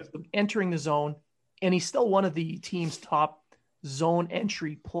 Yeah. So entering the zone, and he's still one of the team's top zone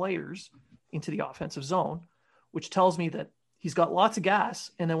entry players into the offensive zone, which tells me that he's got lots of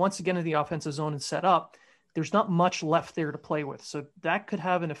gas. And then once again in the offensive zone and set up, there's not much left there to play with. So that could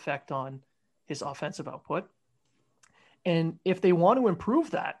have an effect on his offensive output. And if they want to improve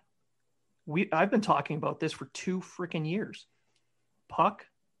that, I've been talking about this for 2 freaking years. Puck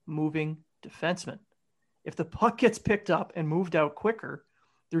moving defenseman. If the puck gets picked up and moved out quicker,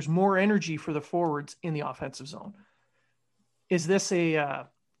 there's more energy for the forwards in the offensive zone. Is this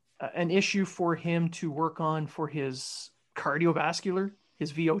an issue for him to work on for his cardiovascular,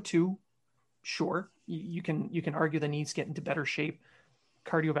 his VO2? Sure. You can argue that he needs to get into better shape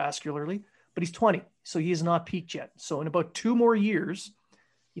cardiovascularly, but he's 20, so he has not peaked yet. So in about 2 more years,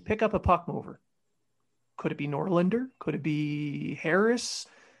 you pick up a puck mover. Could it be Norlinder? Could it be Harris?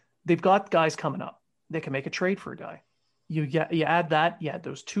 They've got guys coming up. They can make a trade for a guy. You add that,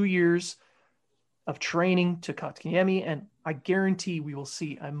 those 2 years of training to Kotkaniemi, and I guarantee we will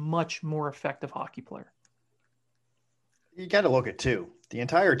see a much more effective hockey player. You got to look at too. The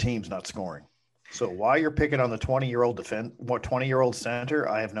entire team's not scoring. So why you're picking on the 20-year-old center,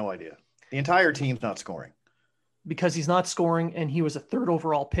 I have no idea. The entire team's not scoring. Because he's not scoring, and he was a 3rd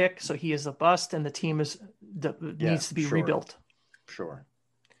overall pick, so he is a bust, and the team needs to be rebuilt. Sure.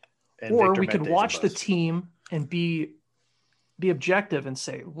 And or Victor we could watch the team and be objective and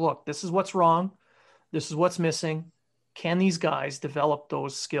say, look, this is what's wrong. This is what's missing. Can these guys develop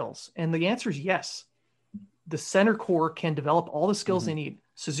those skills? And the answer is yes. The center core can develop all the skills they need.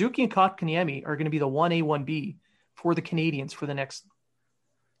 Suzuki and Kotkaniemi are going to be the 1A, 1B for the Canadians for the next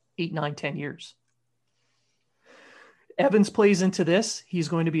 8, 9, 10 years. Evans plays into this. He's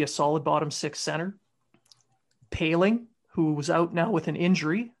going to be a solid bottom 6 center. Paling, who was out now with an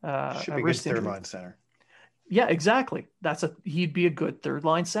injury, should be a good third line center. Yeah, exactly. He'd be a good third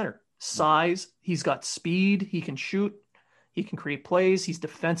line center. Size, he's got speed, he can shoot, he can create plays, he's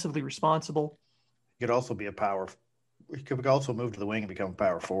defensively responsible. He could also be he could also move to the wing and become a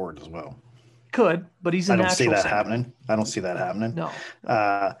power forward as well. Could, but he's a natural center. I don't see that happening. No.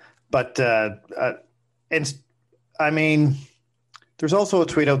 And I mean, there's also a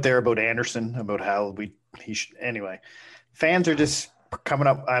tweet out there about Anderson, about how he should, anyway, fans are just coming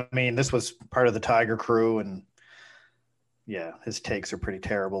up. I mean, this was part of the Tiger crew, and yeah, his takes are pretty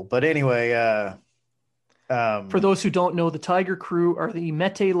terrible. But anyway, for those who don't know, the Tiger crew are the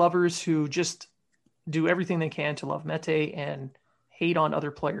Mete lovers who just do everything they can to love Mete and hate on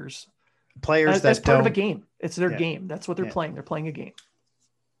other players. That's part of a game. It's their game. That's what they're playing. They're playing a game.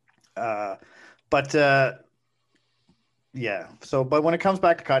 But when it comes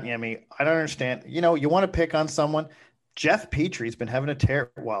back to Kotkaniemi, I don't understand. You want to pick on someone. Jeff Petry's been having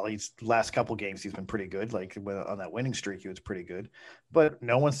he's last couple games he's been pretty good. Like on that winning streak, he was pretty good. But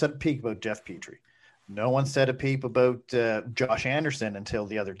no one said a peep about Jeff Petry. No one said a peep about Josh Anderson until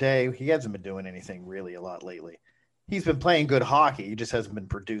the other day. He hasn't been doing anything really a lot lately. He's been playing good hockey. He just hasn't been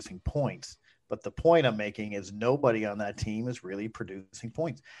producing points. But the point I'm making is nobody on that team is really producing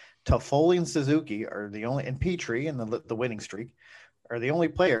points. Toffoli and Suzuki are the only, and Petry and the winning streak are the only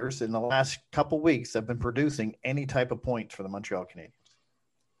players in the last couple weeks that have been producing any type of points for the Montreal Canadiens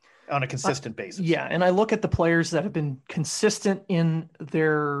on a consistent basis. Yeah, and I look at the players that have been consistent in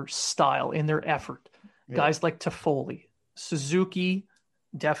their style, in their effort. Yeah. Guys like Toffoli, Suzuki,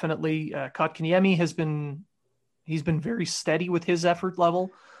 definitely. Kotkaniemi he's been very steady with his effort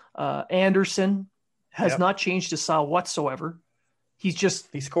level. Anderson has not changed his style whatsoever. He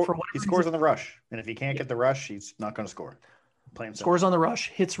scores on the rush, and if he can't get the rush, he's not going to score. Scores on the rush,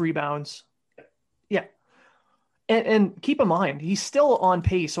 hits rebounds. Yeah, and keep in mind he's still on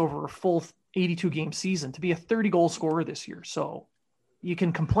pace over a full 82 game season to be a 30 goal scorer this year. So you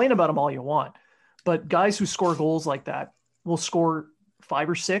can complain about him all you want, but guys who score goals like that will score 5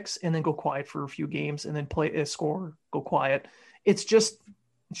 or 6 and then go quiet for a few games and then go quiet. It's just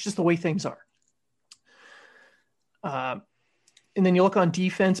the way things are. And then you look on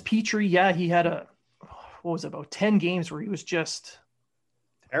defense, Petry, he had about 10 games where he was just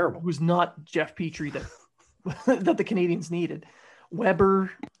terrible. It was not Jeff Petry that the Canadians needed.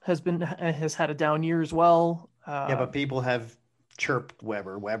 Weber has had a down year as well. But people have chirped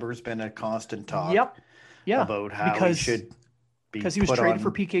Weber. Weber's been a constant talk. Yep. Yeah. About how he should be because he was traded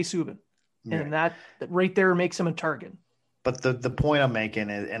for PK Subban, and that right there makes him a target. But the point I'm making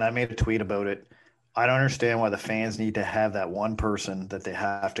is, and I made a tweet about it, I don't understand why the fans need to have that one person that they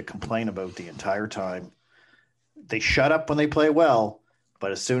have to complain about the entire time. They shut up when they play well,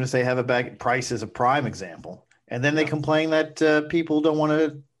 but as soon as they have a back, Price is a prime example. And then they complain that people don't want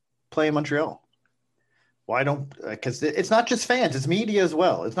to play in Montreal. Why don't? Because it's not just fans; it's media as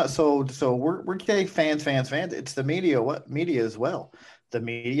well. It's not so we're saying fans. It's the media. What media as well? The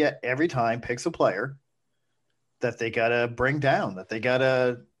media every time picks a player that they gotta bring down. That they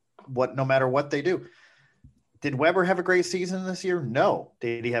gotta no matter what they do. Did Weber have a great season this year? No.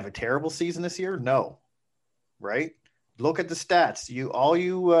 Did he have a terrible season this year? No. Right? Look at the stats. All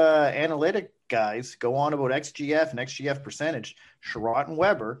you analytic guys go on about XGF and XGF percentage. Sherratt and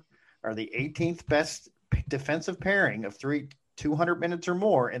Weber are the 18th best defensive pairing of 200 minutes or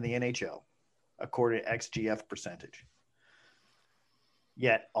more in the NHL, according to XGF percentage.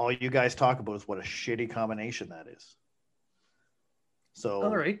 Yet all you guys talk about is what a shitty combination that is. So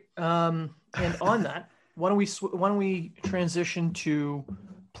all right, and on that, why don't we transition to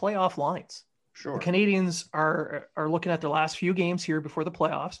playoff lines? Sure. The Canadians are looking at their last few games here before the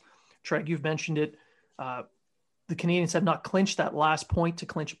playoffs. Treg, you've mentioned it. The Canadians have not clinched that last point to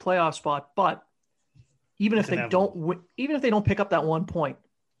clinch a playoff spot, but even if they don't pick up that 1 point,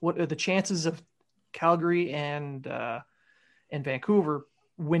 what are the chances of Calgary and Vancouver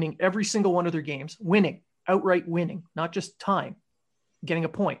winning every single one of their games, outright winning, not just time, getting a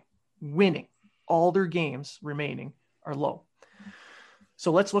point, winning all their games remaining are low.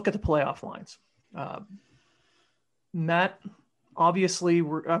 So let's look at the playoff lines. Matt, obviously,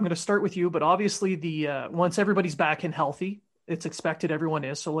 I'm going to start with you, but obviously once everybody's back and healthy, it's expected everyone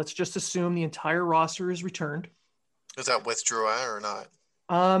is. So let's just assume the entire roster is returned. Is that with Drouin or not?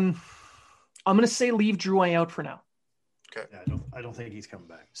 I'm going to say leave Drouin out for now. Okay. Yeah, I don't think he's coming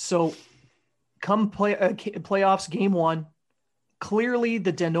back. So come playoffs, game 1, clearly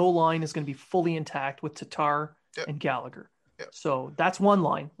the Danault line is going to be fully intact with Tatar and Gallagher. Yep. So that's one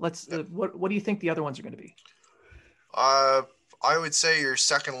line. Let's. What do you think the other ones are going to be? I would say your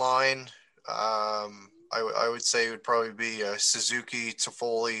second line. I would say it would probably be Suzuki,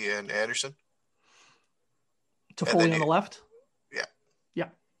 Toffoli, and Anderson. Toffoli on the left.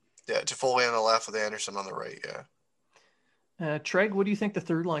 Yeah, Toffoli on the left with Anderson on the right. Yeah. Treg, what do you think the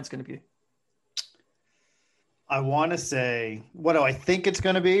third line is going to be? I want to say, what do I think it's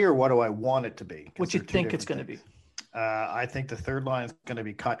going to be, or what do I want it to be? What you think it's going to be? I think the third line is going to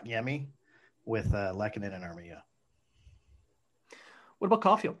be Kotkaniemi with Lehkonen and Armia. What about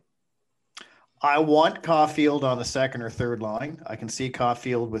Caulfield? I want Caulfield on the second or third line. I can see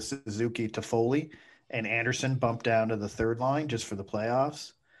Caulfield with Suzuki, Toffoli, and Anderson bumped down to the third line just for the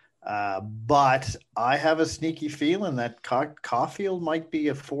playoffs. But I have a sneaky feeling that Caulfield might be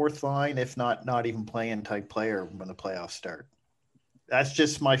a fourth line, if not even playing type player when the playoffs start. That's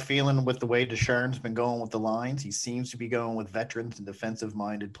just my feeling with the way Ducharme's been going with the lines. He seems to be going with veterans and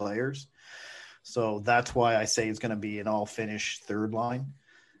defensive-minded players. So that's why I say it's going to be an all-Finnish third line.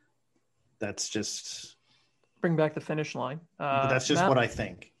 That's just... Bring back the finish line. But that's just what I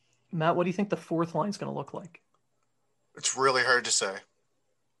think. Matt, what do you think the fourth line is going to look like? It's really hard to say.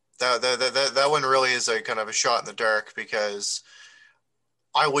 That one really is a kind of a shot in the dark because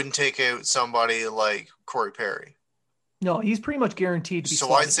I wouldn't take out somebody like Corey Perry. No, he's pretty much guaranteed to be.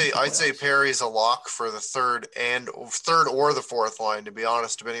 So I'd say Perry's a lock for the third or the fourth line, to be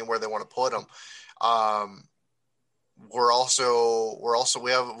honest, depending on where they want to put him.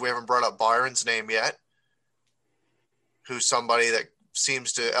 We haven't brought up Byron's name yet, who's somebody that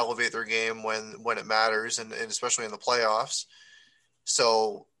seems to elevate their game when it matters, and especially in the playoffs.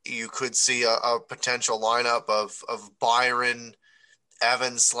 So you could see a potential lineup of Byron,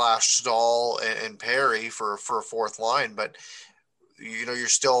 Evans / Stahl and Perry for a fourth line, but you're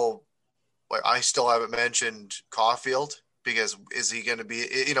still like, I still haven't mentioned Caulfield because is he going to be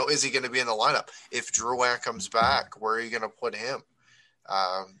in the lineup if Drouin comes back? Where are you going to put him?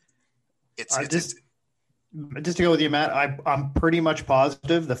 Just to go with you, Matt, I'm pretty much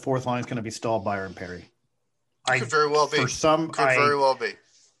positive the fourth line is going to be Stahl, Byron, Perry. Could very well be. Very well be.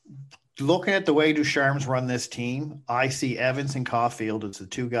 Looking at the way Ducharme's run this team, I see Evans and Caulfield as the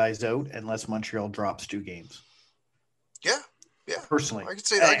two guys out unless Montreal drops 2 games. Yeah. Personally. I could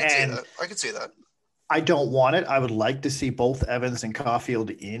see that. I could see that. I don't want it. I would like to see both Evans and Caulfield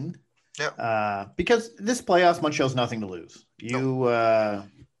in. Yeah. Because this playoffs, Montreal's nothing to lose. But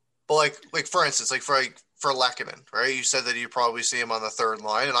like for instance, for Lehkonen, right? You said that you probably see him on the third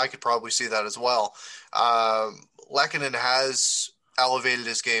line, and I could probably see that as well. Lehkonen has elevated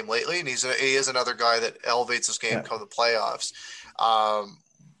his game lately, and he is another guy that elevates his game come the playoffs.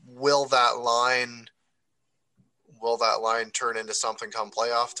 Will that line turn into something come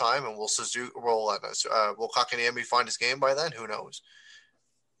playoff time? And will Kotkaniemi find his game by then? Who knows?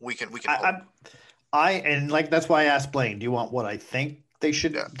 We can hope. That's why I asked Blaine, do you want what I think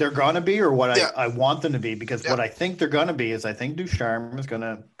they're going to be, or what I want them to be? Because what I think they're going to be is I think Ducharme is going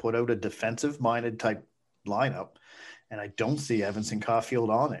to put out a defensive-minded type lineup, and I don't see Evans and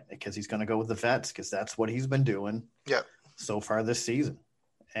Caulfield on it because he's going to go with the vets because that's what he's been doing so far this season.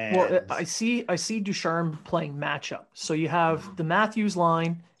 And I see Ducharme playing matchup. So you have the Matthews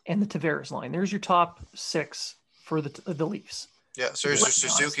line and the Tavares line. There's your top 6 for the Leafs. Yeah, so there's your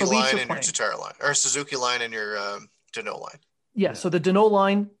Suzuki line and your Tatar line, or Suzuki line and your Danault line. Yeah, so the Danault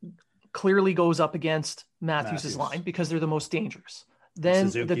line clearly goes up against Matthews' line because they're the most dangerous. Then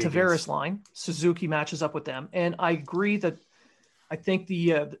Suzuki the Tavares line, Suzuki matches up with them. And I agree that I think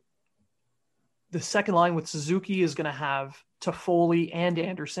the second line with Suzuki is going to have Toffoli and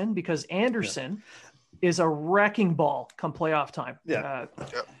Anderson because Anderson is a wrecking ball come playoff time.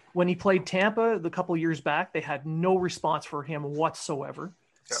 When he played Tampa a couple of years back, they had no response for him whatsoever.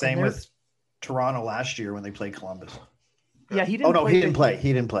 Same with Toronto last year when they played Columbus. Yeah, he didn't play.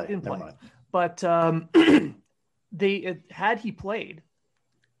 He didn't play. Never mind. But had he played,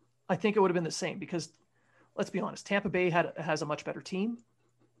 I think it would have been the same because let's be honest, Tampa Bay has a much better team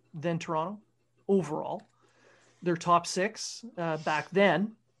than Toronto overall. Their top six back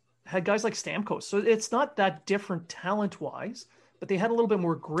then had guys like Stamkos. So it's not that different talent-wise, but they had a little bit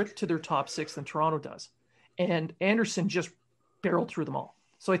more grit to their top six than Toronto does. And Anderson just barreled through them all.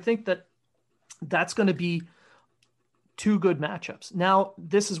 So I think that's going to be two good matchups. Now,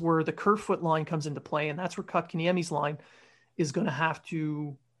 this is where the Kerfoot line comes into play, and that's where Kotkaniemi's line is going to have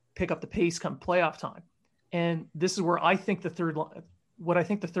to pick up the pace come playoff time. And this is where I think the third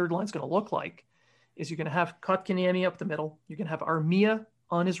line is going to look like is you're going to have Kotkaniemi up the middle. You're going to have Armia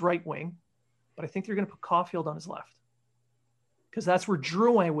on his right wing, but I think you're going to put Caulfield on his left because that's where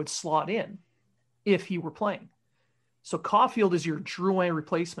Drouin would slot in if he were playing. So Caulfield is your Drouin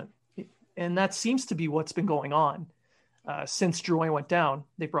replacement. And that seems to be what's been going on since Drouin went down.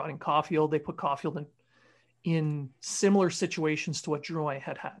 They brought in Caulfield. They put Caulfield in similar situations to what Drouin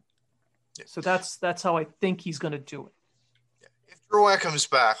had. Yeah. So that's how I think he's going to do it. If Drouin comes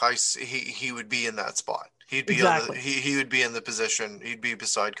back, he would be in that spot. He'd be exactly. He would be in the position. He'd be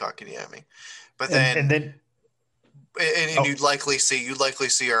beside Kotkaniemi. But you'd likely see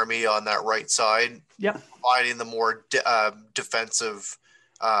Armia on that right side, providing the more defensive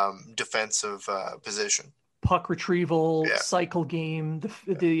position. Puck retrieval, cycle game,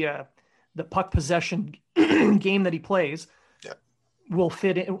 the puck possession game that he plays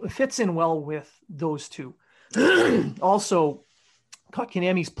fits in well with those two. Also,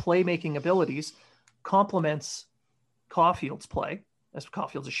 Kotkaniemi's playmaking abilities complements Caulfield's play, as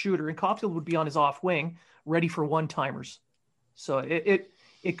Caulfield's a shooter, and Caulfield would be on his off wing, ready for one-timers. So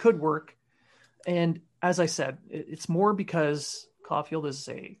it could work. And as I said, it's more because Caulfield is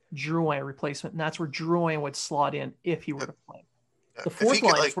a Drouin replacement, and that's where Drouin would slot in if he were to play. The fourth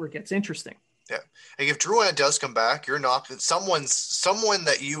line is where it gets interesting. Yeah. Like if Drouin does come back, you're not someone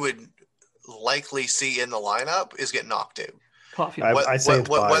that you would likely see in the lineup is getting knocked out. Caulfield. I say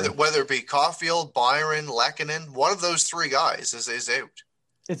whether it be Caulfield, Byron, Lehkonen, one of those three guys is out.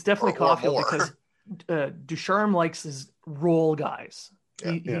 It's definitely Caulfield because Ducharme likes his role guys.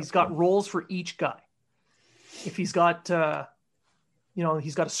 He's got roles for each guy. If he's got,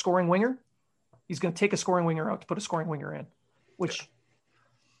 he's got a scoring winger, he's going to take a scoring winger out to put a scoring winger in, which,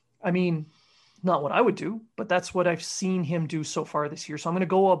 I mean, not what I would do, but that's what I've seen him do so far this year. So I'm going to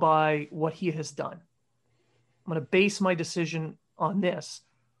go by what he has done. I'm going to base my decision on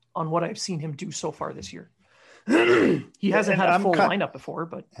what I've seen him do so far this year. He hasn't had a full lineup before,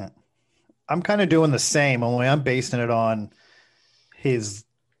 but I'm kind of doing the same, only I'm basing it on his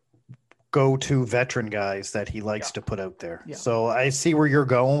go-to veteran guys that he likes to put out there. Yeah. So I see where you're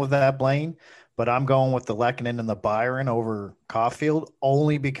going with that, Blaine, but I'm going with the Lehkonen and the Byron over Caulfield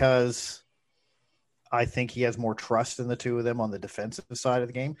only because I think he has more trust in the two of them on the defensive side of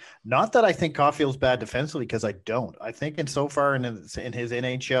the game. Not that I think Caulfield's bad defensively, because I don't. I think in his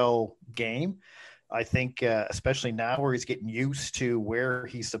NHL game, I think especially now where he's getting used to where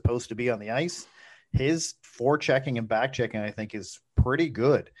he's supposed to be on the ice, his forechecking and backchecking, I think, is pretty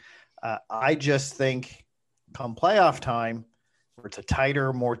good. I just think come playoff time, where it's a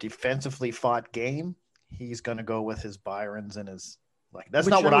tighter, more defensively fought game, he's going to go with his Byrons and his that's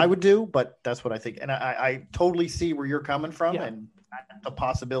not what I would do, but that's what I think. And I totally see where you're coming from and the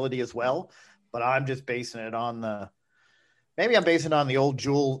possibility as well. But I'm just basing it on the old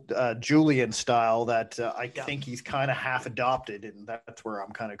Julian style that I think he's kind of half adopted, and that's where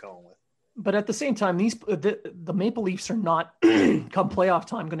I'm kind of going with. But at the same time, the Maple Leafs are not come playoff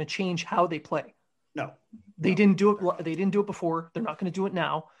time going to change how they play. No, they didn't do it. They didn't do it before. They're not going to do it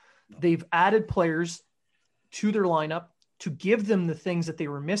now. No. They've added players to their lineup to give them the things that they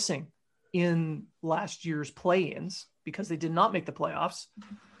were missing in last year's play-ins because they did not make the playoffs.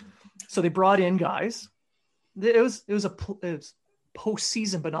 So they brought in guys. It was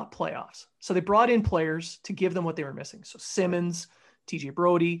postseason, but not playoffs. So they brought in players to give them what they were missing. So Simmons, TJ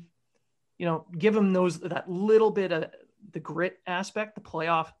Brody, give them that little bit of the grit aspect, the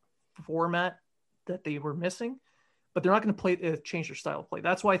playoff format that they were missing. But they're not going to change their style of play.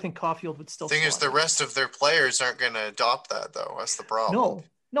 That's why I think Caulfield would still. The thing is, the rest of their players aren't going to adopt that, though. That's the problem.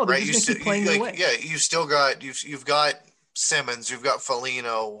 No, they're just going to keep playing their way. Yeah, you've got Simmons, you've got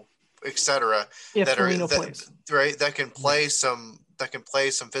Foligno, etc. That can play some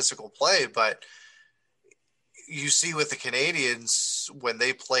physical play. But you see with the Canadians when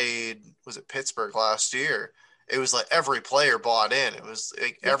they played, was it Pittsburgh last year? It was like every player bought in. It was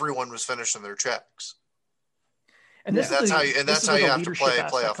like everyone was finishing their checks. And that's how you have to play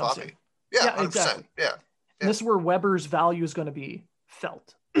playoff hockey. Yeah, 100%. Exactly. Yeah. And this is where Weber's value is going to be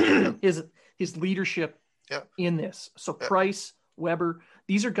felt. his leadership in this. So Price, Weber,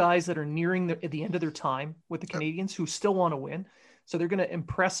 these are guys that are nearing the end of their time with the Canadians who still want to win. So they're going to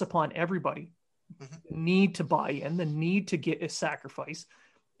impress upon everybody the need to buy in, the need to get a sacrifice.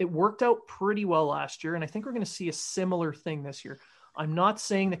 It worked out pretty well last year, and I think we're going to see a similar thing this year. I'm not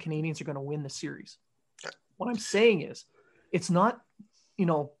saying the Canadians are going to win the series. What I'm saying is it's not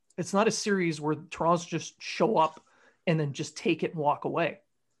a series where Toronto's just show up and then just take it and walk away.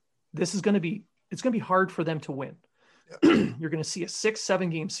 It's going to be hard for them to win. You're going to see a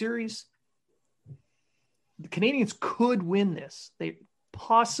 6-7 game series. The Canadians could win this. They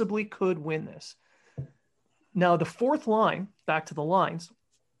possibly could win this. Now, the fourth line, back to the lines,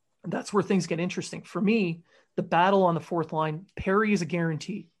 that's where things get interesting. For me, the battle on the fourth line, Perry is a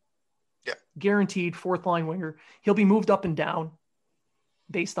guarantee. Yeah. Guaranteed fourth line winger. He'll be moved up and down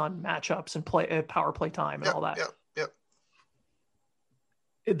based on matchups and power play time and all that.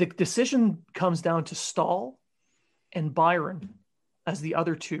 The decision comes down to Stahl and Byron as the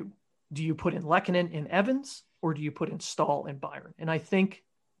other two. Do you put in Lehkonen and Evans, or do you put in Stahl and Byron? And I think,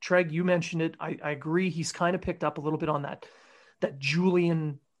 Treg, you mentioned it. I agree. He's kind of picked up a little bit on that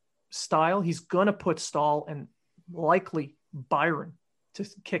Julian style. He's going to put Stahl and likely Byron to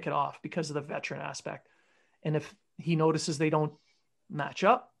kick it off because of the veteran aspect. And if he notices they don't match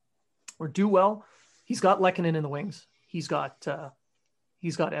up or do well, he's got Lehkonen in the wings. He's got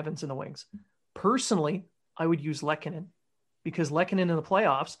Evans in the wings. Personally, I would use Lehkonen because Lehkonen in the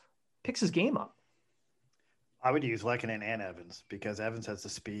playoffs picks his game up. I would use Lehkonen and Evans because Evans has the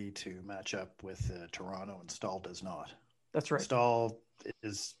speed to match up with Toronto and Stahl does not. That's right. Stahl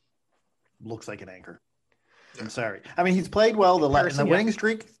looks like an anchor. I'm sorry. I mean, he's played well. In the winning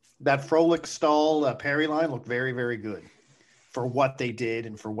streak, that Frolic, Stahl, Perry line looked very, very good for what they did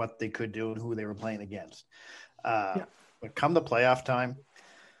and for what they could do and who they were playing against. But come the playoff time,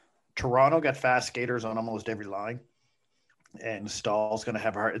 Toronto got fast skaters on almost every line. And Stahl's going to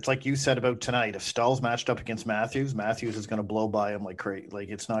have a hard. It's like you said about tonight. If Stahl's matched up against Matthews is going to blow by him like crazy. Like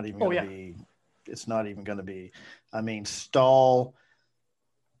it's not even going to be. It's not even going to be. I mean, Stahl.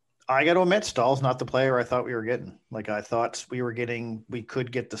 I got to admit, Stahl's not the player I thought we were getting. Like I thought we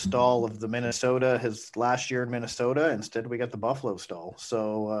could get the Stahl of the Minnesota his last year in Minnesota. Instead, we got the Buffalo Stahl.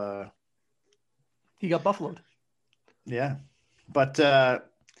 So he got buffaloed. Yeah, but I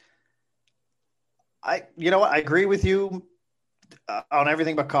agree with you. On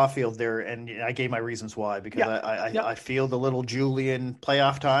everything but Caulfield there, and I gave my reasons why, because I feel the little Julian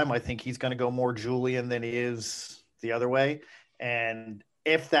playoff time. I think he's going to go more Julian than he is the other way. And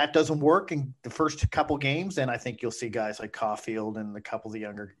if that doesn't work in the first couple games, then I think you'll see guys like Caulfield and a couple of the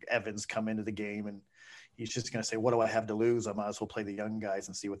younger Evans come into the game, and he's just going to say, what do I have to lose? I might as well play the young guys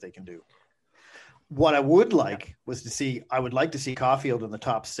and see what they can do. What I would like I would like to see Caulfield in the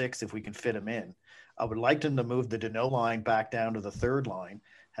top 6 if we can fit him in. I would like them to move the Danault line back down to the third line,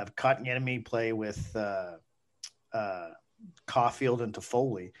 have Kotkaniemi play with Caulfield and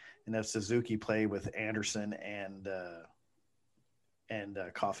Toffoli, and have Suzuki play with Anderson and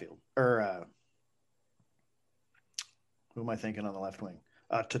Caulfield. Or who am I thinking on the left wing?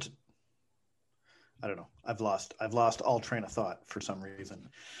 I don't know. I've lost all train of thought for some reason.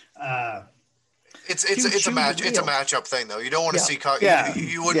 It's a matchup thing though. You don't want to see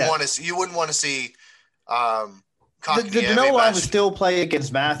you wouldn't want to see the Danault line would still play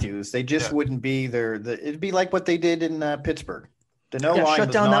against Matthews. They just wouldn't be there. It'd be like what they did in Pittsburgh. Danault line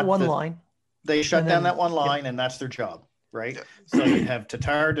shut down that one line. They shut down that one line, and that's their job, right? Yeah. So you'd have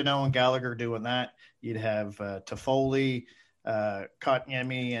Tatar, Danault, and Gallagher doing that. You'd have Toffoli,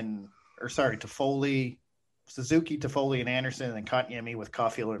 Kotkaniemi, Toffoli, Suzuki, Toffoli, and Anderson, and then Kotkaniemi with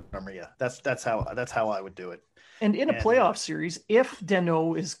Caulfield and Armia. That's how I would do it. And in a playoff series, if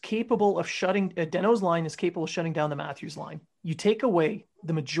Danault is capable of Danault's line is capable of shutting down the Matthews line, you take away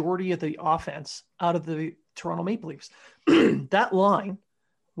the majority of the offense out of the Toronto Maple Leafs. That line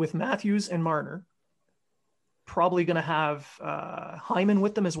with Matthews and Marner probably going to have Hyman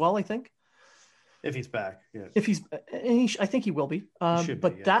with them as well, I think. If he's back, yeah. I think he will be.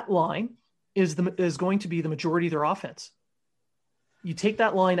 That line is going to be the majority of their offense. You take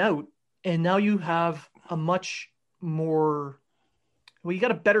that line out, and now you have a much more. Well, you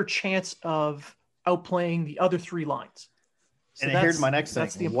got a better chance of outplaying the other 3 lines. So and here's my next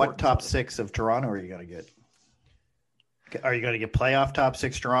thing: what top 6 of Toronto are you going to get? Are you going to get playoff top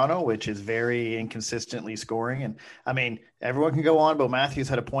 6 Toronto, which is very inconsistently scoring? And I mean, everyone can go on, but Matthews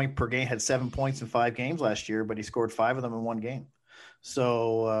had a point per game, had 7 points in 5 games last year, but he scored 5 of them in 1 game.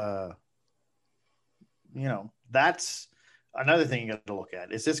 So, that's another thing you got to look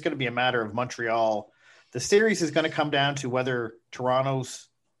at. Is this going to be a matter of Montreal? The series is going to come down to whether Toronto's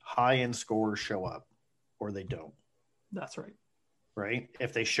high-end scorers show up or they don't. That's right. Right?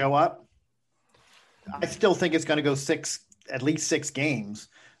 If they show up, I still think it's going to go at least six games,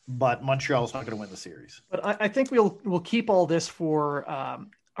 but Montreal's not going to win the series. But I think we'll keep all this for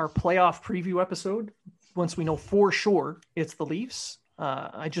our playoff preview episode. Once we know for sure it's the Leafs.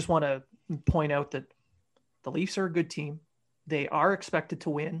 I just want to point out that the Leafs are a good team. They are expected to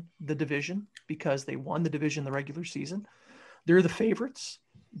win the division because they won the division the regular season. They're the favorites.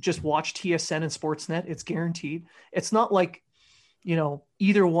 Just watch TSN and Sportsnet. It's guaranteed. It's not like,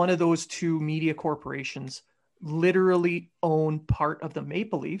 either one of those two media corporations literally own part of the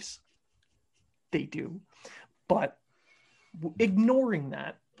Maple Leafs. They do. But ignoring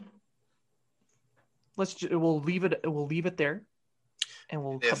that, we'll leave it there. And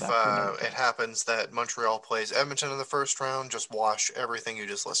we'll if it happens that Montreal plays Edmonton in the first round, just watch everything you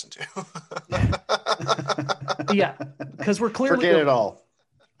just listened to. Yeah, because we're clearly forget it all.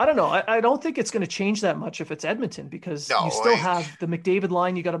 I don't know. I don't think it's going to change that much if it's Edmonton because you still have the McDavid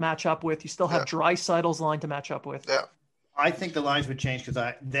line you got to match up with. You still have Draisaitl's line to match up with. Yeah, I think the lines would change because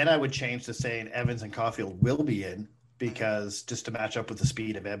I would change to saying Evans and Caulfield will be in because just to match up with the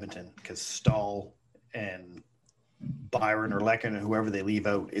speed of Edmonton because Stahl and Byron or Lekin or whoever they leave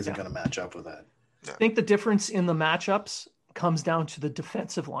out isn't going to match up with that. I think the difference in the matchups comes down to the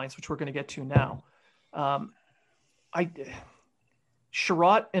defensive lines, which we're going to get to now.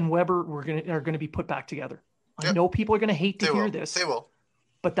 Sherratt and Weber are going to be put back together. I know people are going to hate to hear this. They will.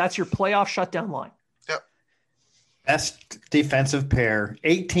 But that's your playoff shutdown line. Yep. Best defensive pair,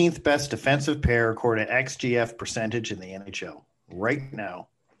 18th best defensive pair according to XGF percentage in the NHL right now.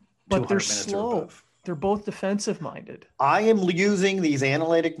 But they're slow. They're both defensive minded. I am using these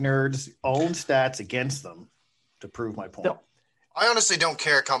analytic nerds' own stats against them to prove my point. No. I honestly don't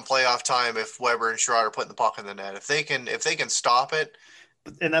care come playoff time if Weber and Sherratt are putting the puck in the net. If they can stop it,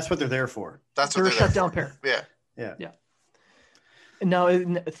 and that's what they're there for. That's what they're a shutdown pair. Yeah. And now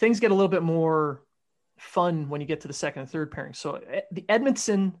things get a little bit more fun when you get to the second and third pairing. So the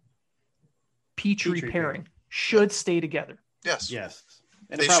Edmondson Petrie pairing should stay together. Yes.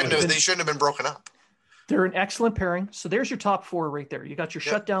 And they shouldn't have been broken up. They're an excellent pairing. So there's your top four right there. You got your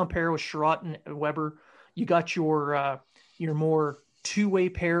shutdown pair with Sherratt and Weber. You got your more two-way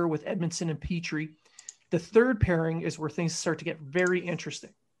pair with Edmondson and Petrie. The third pairing is where things start to get very interesting.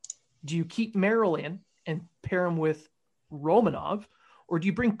 Do you keep Merrill in and pair him with Romanov, or do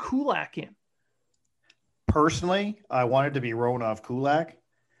you bring Kulak in? Personally, I want it to be Romanov Kulak.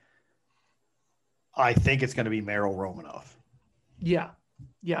 I think it's going to be Merrill Romanov. Yeah,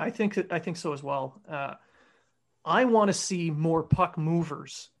 I think so as well. I want to see more puck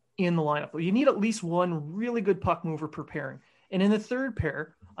movers in the lineup. You need at least one really good puck mover per pairing. And in the third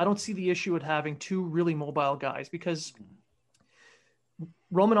pair, I don't see the issue with having two really mobile guys because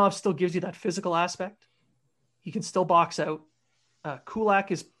Romanov still gives you that physical aspect. He can still box out.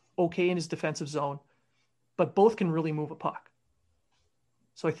 Kulak is okay in his defensive zone, but both can really move a puck.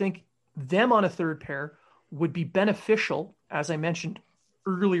 So I think them on a third pair would be beneficial, as I mentioned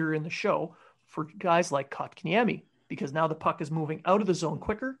earlier in the show, for guys like Kotkaniemi, because now the puck is moving out of the zone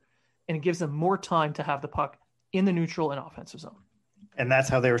quicker and it gives them more time to have the puck in the neutral and offensive zone. And that's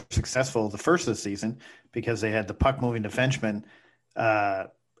how they were successful the first of the season because they had the puck moving defenseman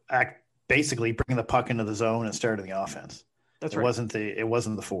basically bringing the puck into the zone and starting the offense. That's right. It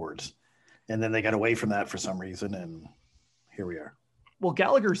wasn't the forwards. And then they got away from that for some reason. And here we are. Well,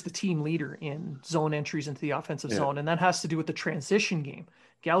 Gallagher's the team leader in zone entries into the offensive zone. And that has to do with the transition game.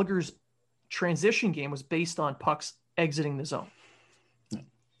 Gallagher's transition game was based on pucks exiting the zone.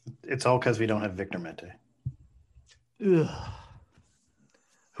 It's all because we don't have Victor Mente. Ugh.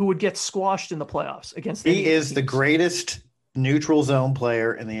 Who would get squashed in the playoffs against He is teams. The greatest neutral zone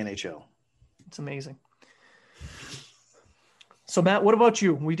player in the NHL. It's amazing. So Matt, what about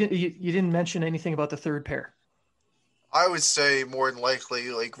you? You didn't mention anything about the third pair. I would say more than likely,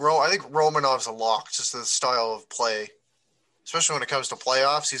 I think Romanov's a lock, just the style of play. Especially when it comes to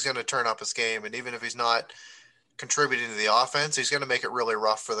playoffs, he's going to turn up his game. And even if he's not contributing to the offense, he's going to make it really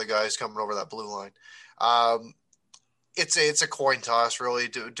rough for the guys coming over that blue line. It's a coin toss, really,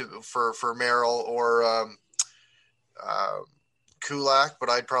 for Merrill or Kulak, but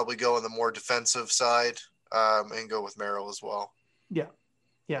I'd probably go on the more defensive side and go with Merrill as well. Yeah.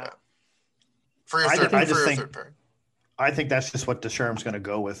 For your third pair. I think that's just what Deschamps going to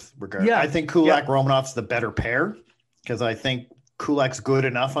go with regardless. Yeah. I think Kulak-Romanov's the better pair because I think Kulak's good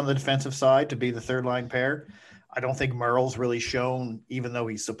enough on the defensive side to be the third line pair. I don't think Merle's really shown, even though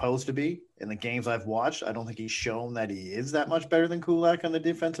he's supposed to be in the games I've watched, I don't think he's shown that he is that much better than Kulak on the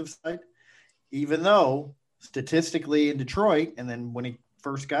defensive side, even though statistically in Detroit, and then when he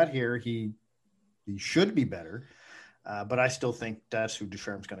first got here, he should be better. But I still think that's who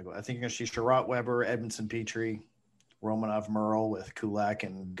Ducharme's going to go. I think you're going to see Sherratt Weber, Edmondson Petrie, Romanov Merle with Kulak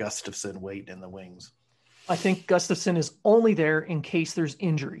and Gustafsson waiting in the wings. I think Gustafsson is only there in case there's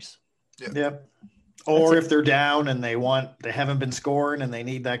injuries. Yep. Or if they're down and they haven't been scoring and they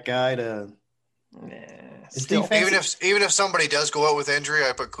need that guy to. Still. Even if somebody does go out with injury,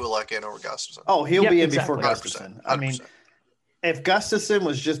 I put Kulak in over Gustafsson. Oh, he'll be in exactly. before Gustafsson. 100%. I mean, if Gustafsson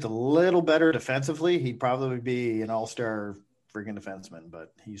was just a little better defensively, he'd probably be an all-star freaking defenseman,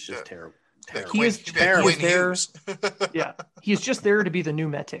 but he's just terrible. He is terrible. He is there. Yeah. He's just there to be the new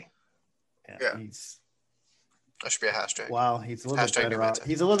Mete. Yeah. That should be a hashtag. Wow, he's a little bit better.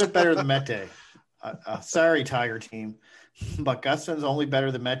 He's a little bit better than Mete. Sorry, Tiger team, but Gustafsson's only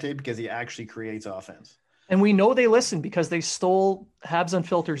better than Mete because he actually creates offense. And we know they listen because they stole Habs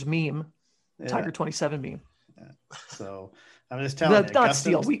Unfiltered's meme, Tiger 27 meme. Yeah. So I'm just telling you, not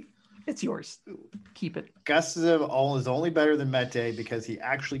steal. It's yours. Keep it. Gustafsson is only better than Mete because he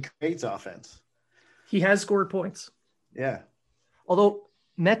actually creates offense. He has scored points. Yeah. Although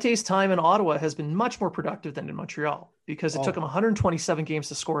Mete's time in Ottawa has been much more productive than in Montreal because it took him 127 games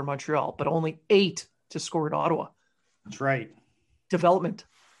to score in Montreal, but only 8 to score in Ottawa. That's right. Development.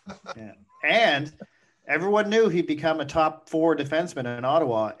 Yeah. And everyone knew he'd become a top 4 defenseman in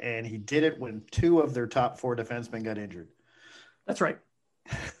Ottawa, and he did it when 2 of their top 4 defensemen got injured. That's right.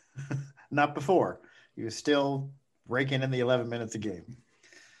 Not before. He was still raking in the 11 minutes a game.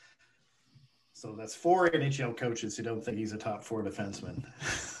 So that's 4 NHL coaches who don't think he's a top 4 defenseman.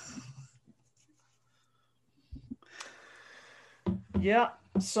 Yeah.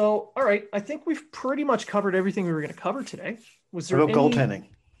 So, all right. I think we've pretty much covered everything we were going to cover today. Was there about goaltending?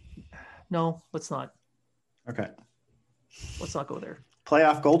 No, let's not. Okay. Let's not go there.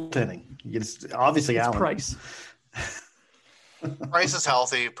 Playoff goaltending. It's obviously it's Allen. Price. Price is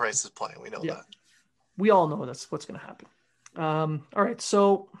healthy. Price is playing. We know that. We all know that's what's going to happen. All right.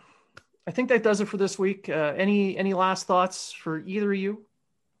 So I think that does it for this week. Any last thoughts for either of you?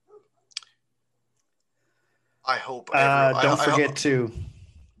 I hope. Don't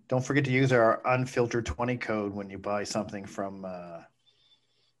forget to use our unfiltered 20 code when you buy something from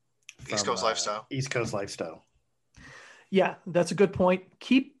East Coast Lifestyle. East Coast Lifestyle. Yeah, that's a good point.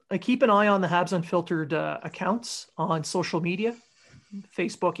 Keep an eye on the Habs Unfiltered accounts on social media,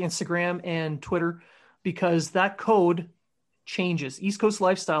 Facebook, Instagram, and Twitter, because that code changes. East Coast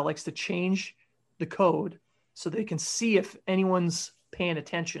Lifestyle likes to change the code so they can see if anyone's paying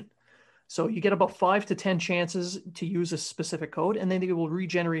attention. So you get about 5 to 10 chances to use a specific code, and then they will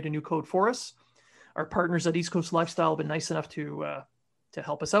regenerate a new code for us. Our partners at East Coast Lifestyle have been nice enough to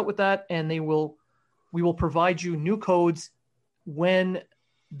help us out with that, and we will provide you new codes when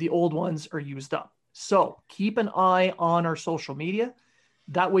the old ones are used up. So keep an eye on our social media.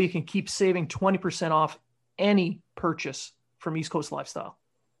 That way you can keep saving 20% off any purchase from East Coast Lifestyle.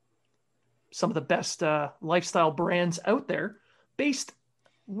 Some of the best lifestyle brands out there, based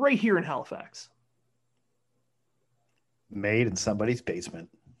right here in Halifax. Made in somebody's basement.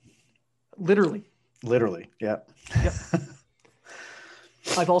 Literally, yeah. Yep.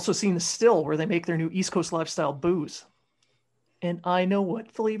 I've also seen the still where they make their new East Coast Lifestyle booze. And I know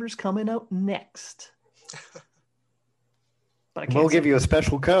what flavor's coming out next. But I can't we'll give you a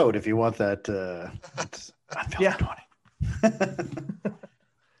special code if you want that. Yeah. 20.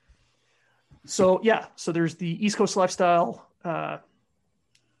 So there's the East Coast Lifestyle.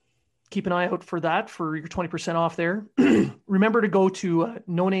 Keep an eye out for that for your 20% off there. Remember to go to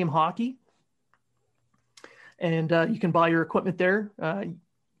No Name Hockey, and you can buy your equipment there.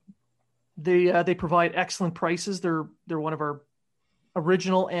 They provide excellent prices. They're one of our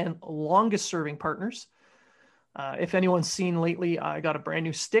original and longest serving partners. If anyone's seen lately, I got a brand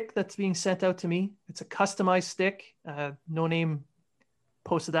new stick that's being sent out to me. It's a customized stick. No Name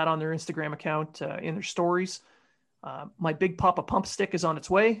posted that on their Instagram account in their stories. My Big Papa Pump stick is on its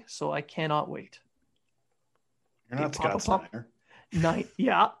way, so I cannot wait. You're not Scott Steiner.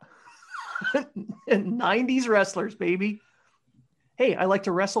 Yeah. 90s wrestlers, baby. Hey, I like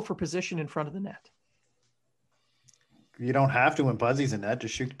to wrestle for position in front of the net. You don't have to when Buzzy's in net to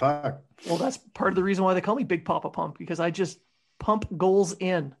shoot the puck. Well, that's part of the reason why they call me Big Papa Pump, because I just pump goals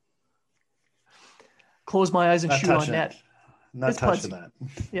in. Close my eyes and shoot on net. Not touching that.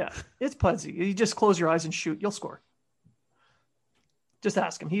 Yeah, it's Pudsey. You just close your eyes and shoot. You'll score. Just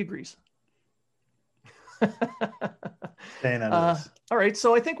ask him. He agrees. All right.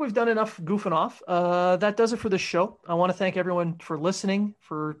 So I think we've done enough goofing off. That does it for this show. I want to thank everyone for listening,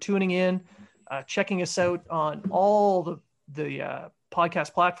 for tuning in, checking us out on all the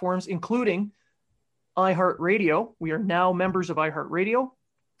podcast platforms, including iHeartRadio. We are now members of iHeartRadio.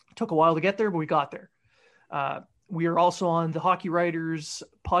 It took a while to get there, but we got there. We are also on the Hockey Writers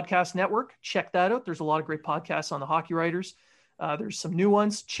podcast network. Check that out. There's a lot of great podcasts on the Hockey Writers. There's some new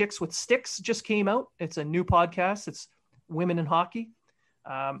ones. Chicks with Sticks just came out. It's a new podcast. It's women in hockey.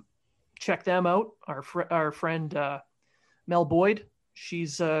 Check them out. Our friend Mel Boyd,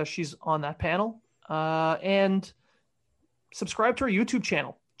 she's on that panel. And subscribe to our YouTube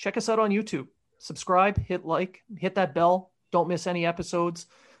channel. Check us out on YouTube. Subscribe, hit like, hit that bell. Don't miss any episodes.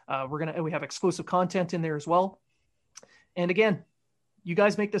 We have exclusive content in there as well. And again, you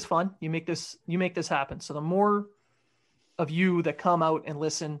guys make this fun. You make this happen. So the more of you that come out and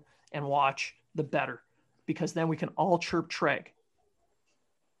listen and watch, the better, because then we can all chirp Treg.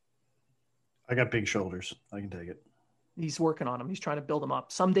 I got big shoulders. I can take it. He's working on them. He's trying to build them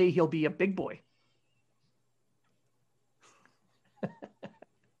up. Someday he'll be a big boy.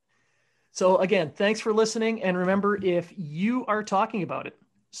 So again, thanks for listening. And remember, if you are talking about it,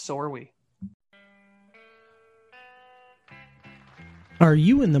 so are we. Are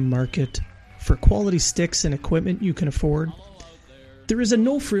you in the market for quality sticks and equipment you can afford? There is a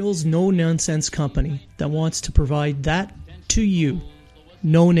no-frills, no-nonsense company that wants to provide that to you.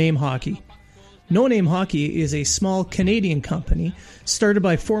 No Name Hockey. No Name Hockey is a small Canadian company started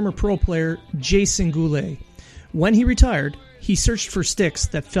by former pro player Jason Goulet. When he retired, he searched for sticks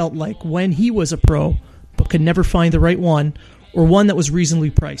that felt like when he was a pro, but could never find the right one, or one that was reasonably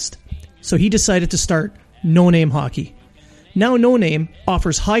priced. So he decided to start No Name Hockey. Now No Name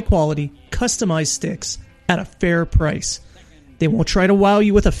offers high-quality, customized sticks at a fair price. They won't try to wow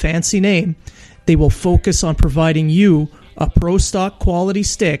you with a fancy name. They will focus on providing you a pro stock quality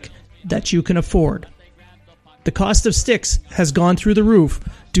stick that you can afford. The cost of sticks has gone through the roof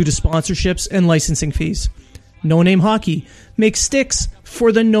due to sponsorships and licensing fees. No Name Hockey makes sticks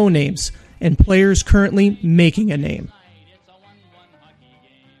for the no-names and players currently making a name.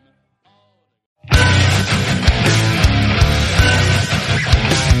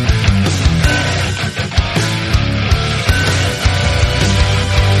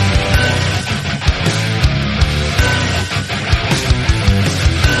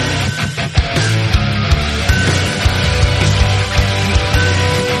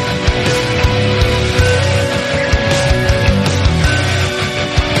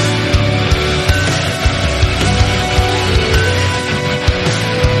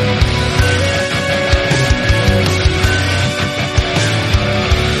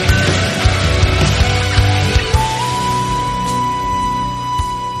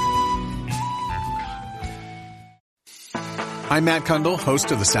 I'm Matt Kundle,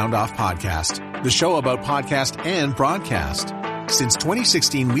 host of the Sound Off Podcast, the show about podcast and broadcast. Since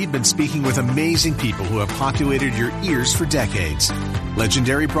 2016, we've been speaking with amazing people who have populated your ears for decades.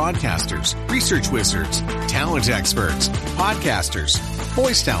 Legendary broadcasters, research wizards, talent experts, podcasters,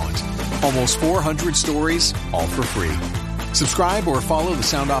 voice talent. Almost 400 stories, all for free. Subscribe or follow the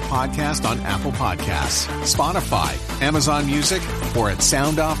Sound Off Podcast on Apple Podcasts, Spotify, Amazon Music, or at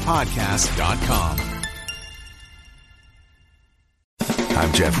soundoffpodcast.com.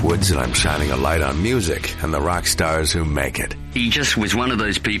 I'm Jeff Woods, and I'm shining a light on music and the rock stars who make it. He just was one of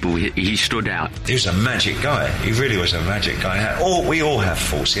those people, he stood out. He was a magic guy. He really was a magic guy. We all have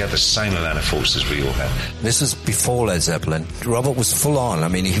faults. He had the same amount of faults as we all have. This was before Led Zeppelin. Robert was full on. I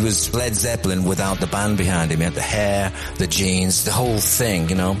mean, he was Led Zeppelin without the band behind him. He had the hair, the jeans, the whole thing,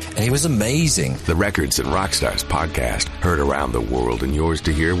 you know. And he was amazing. The Records and Rockstars podcast, heard around the world and yours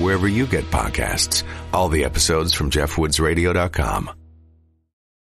to hear wherever you get podcasts. All the episodes from JeffWoodsRadio.com.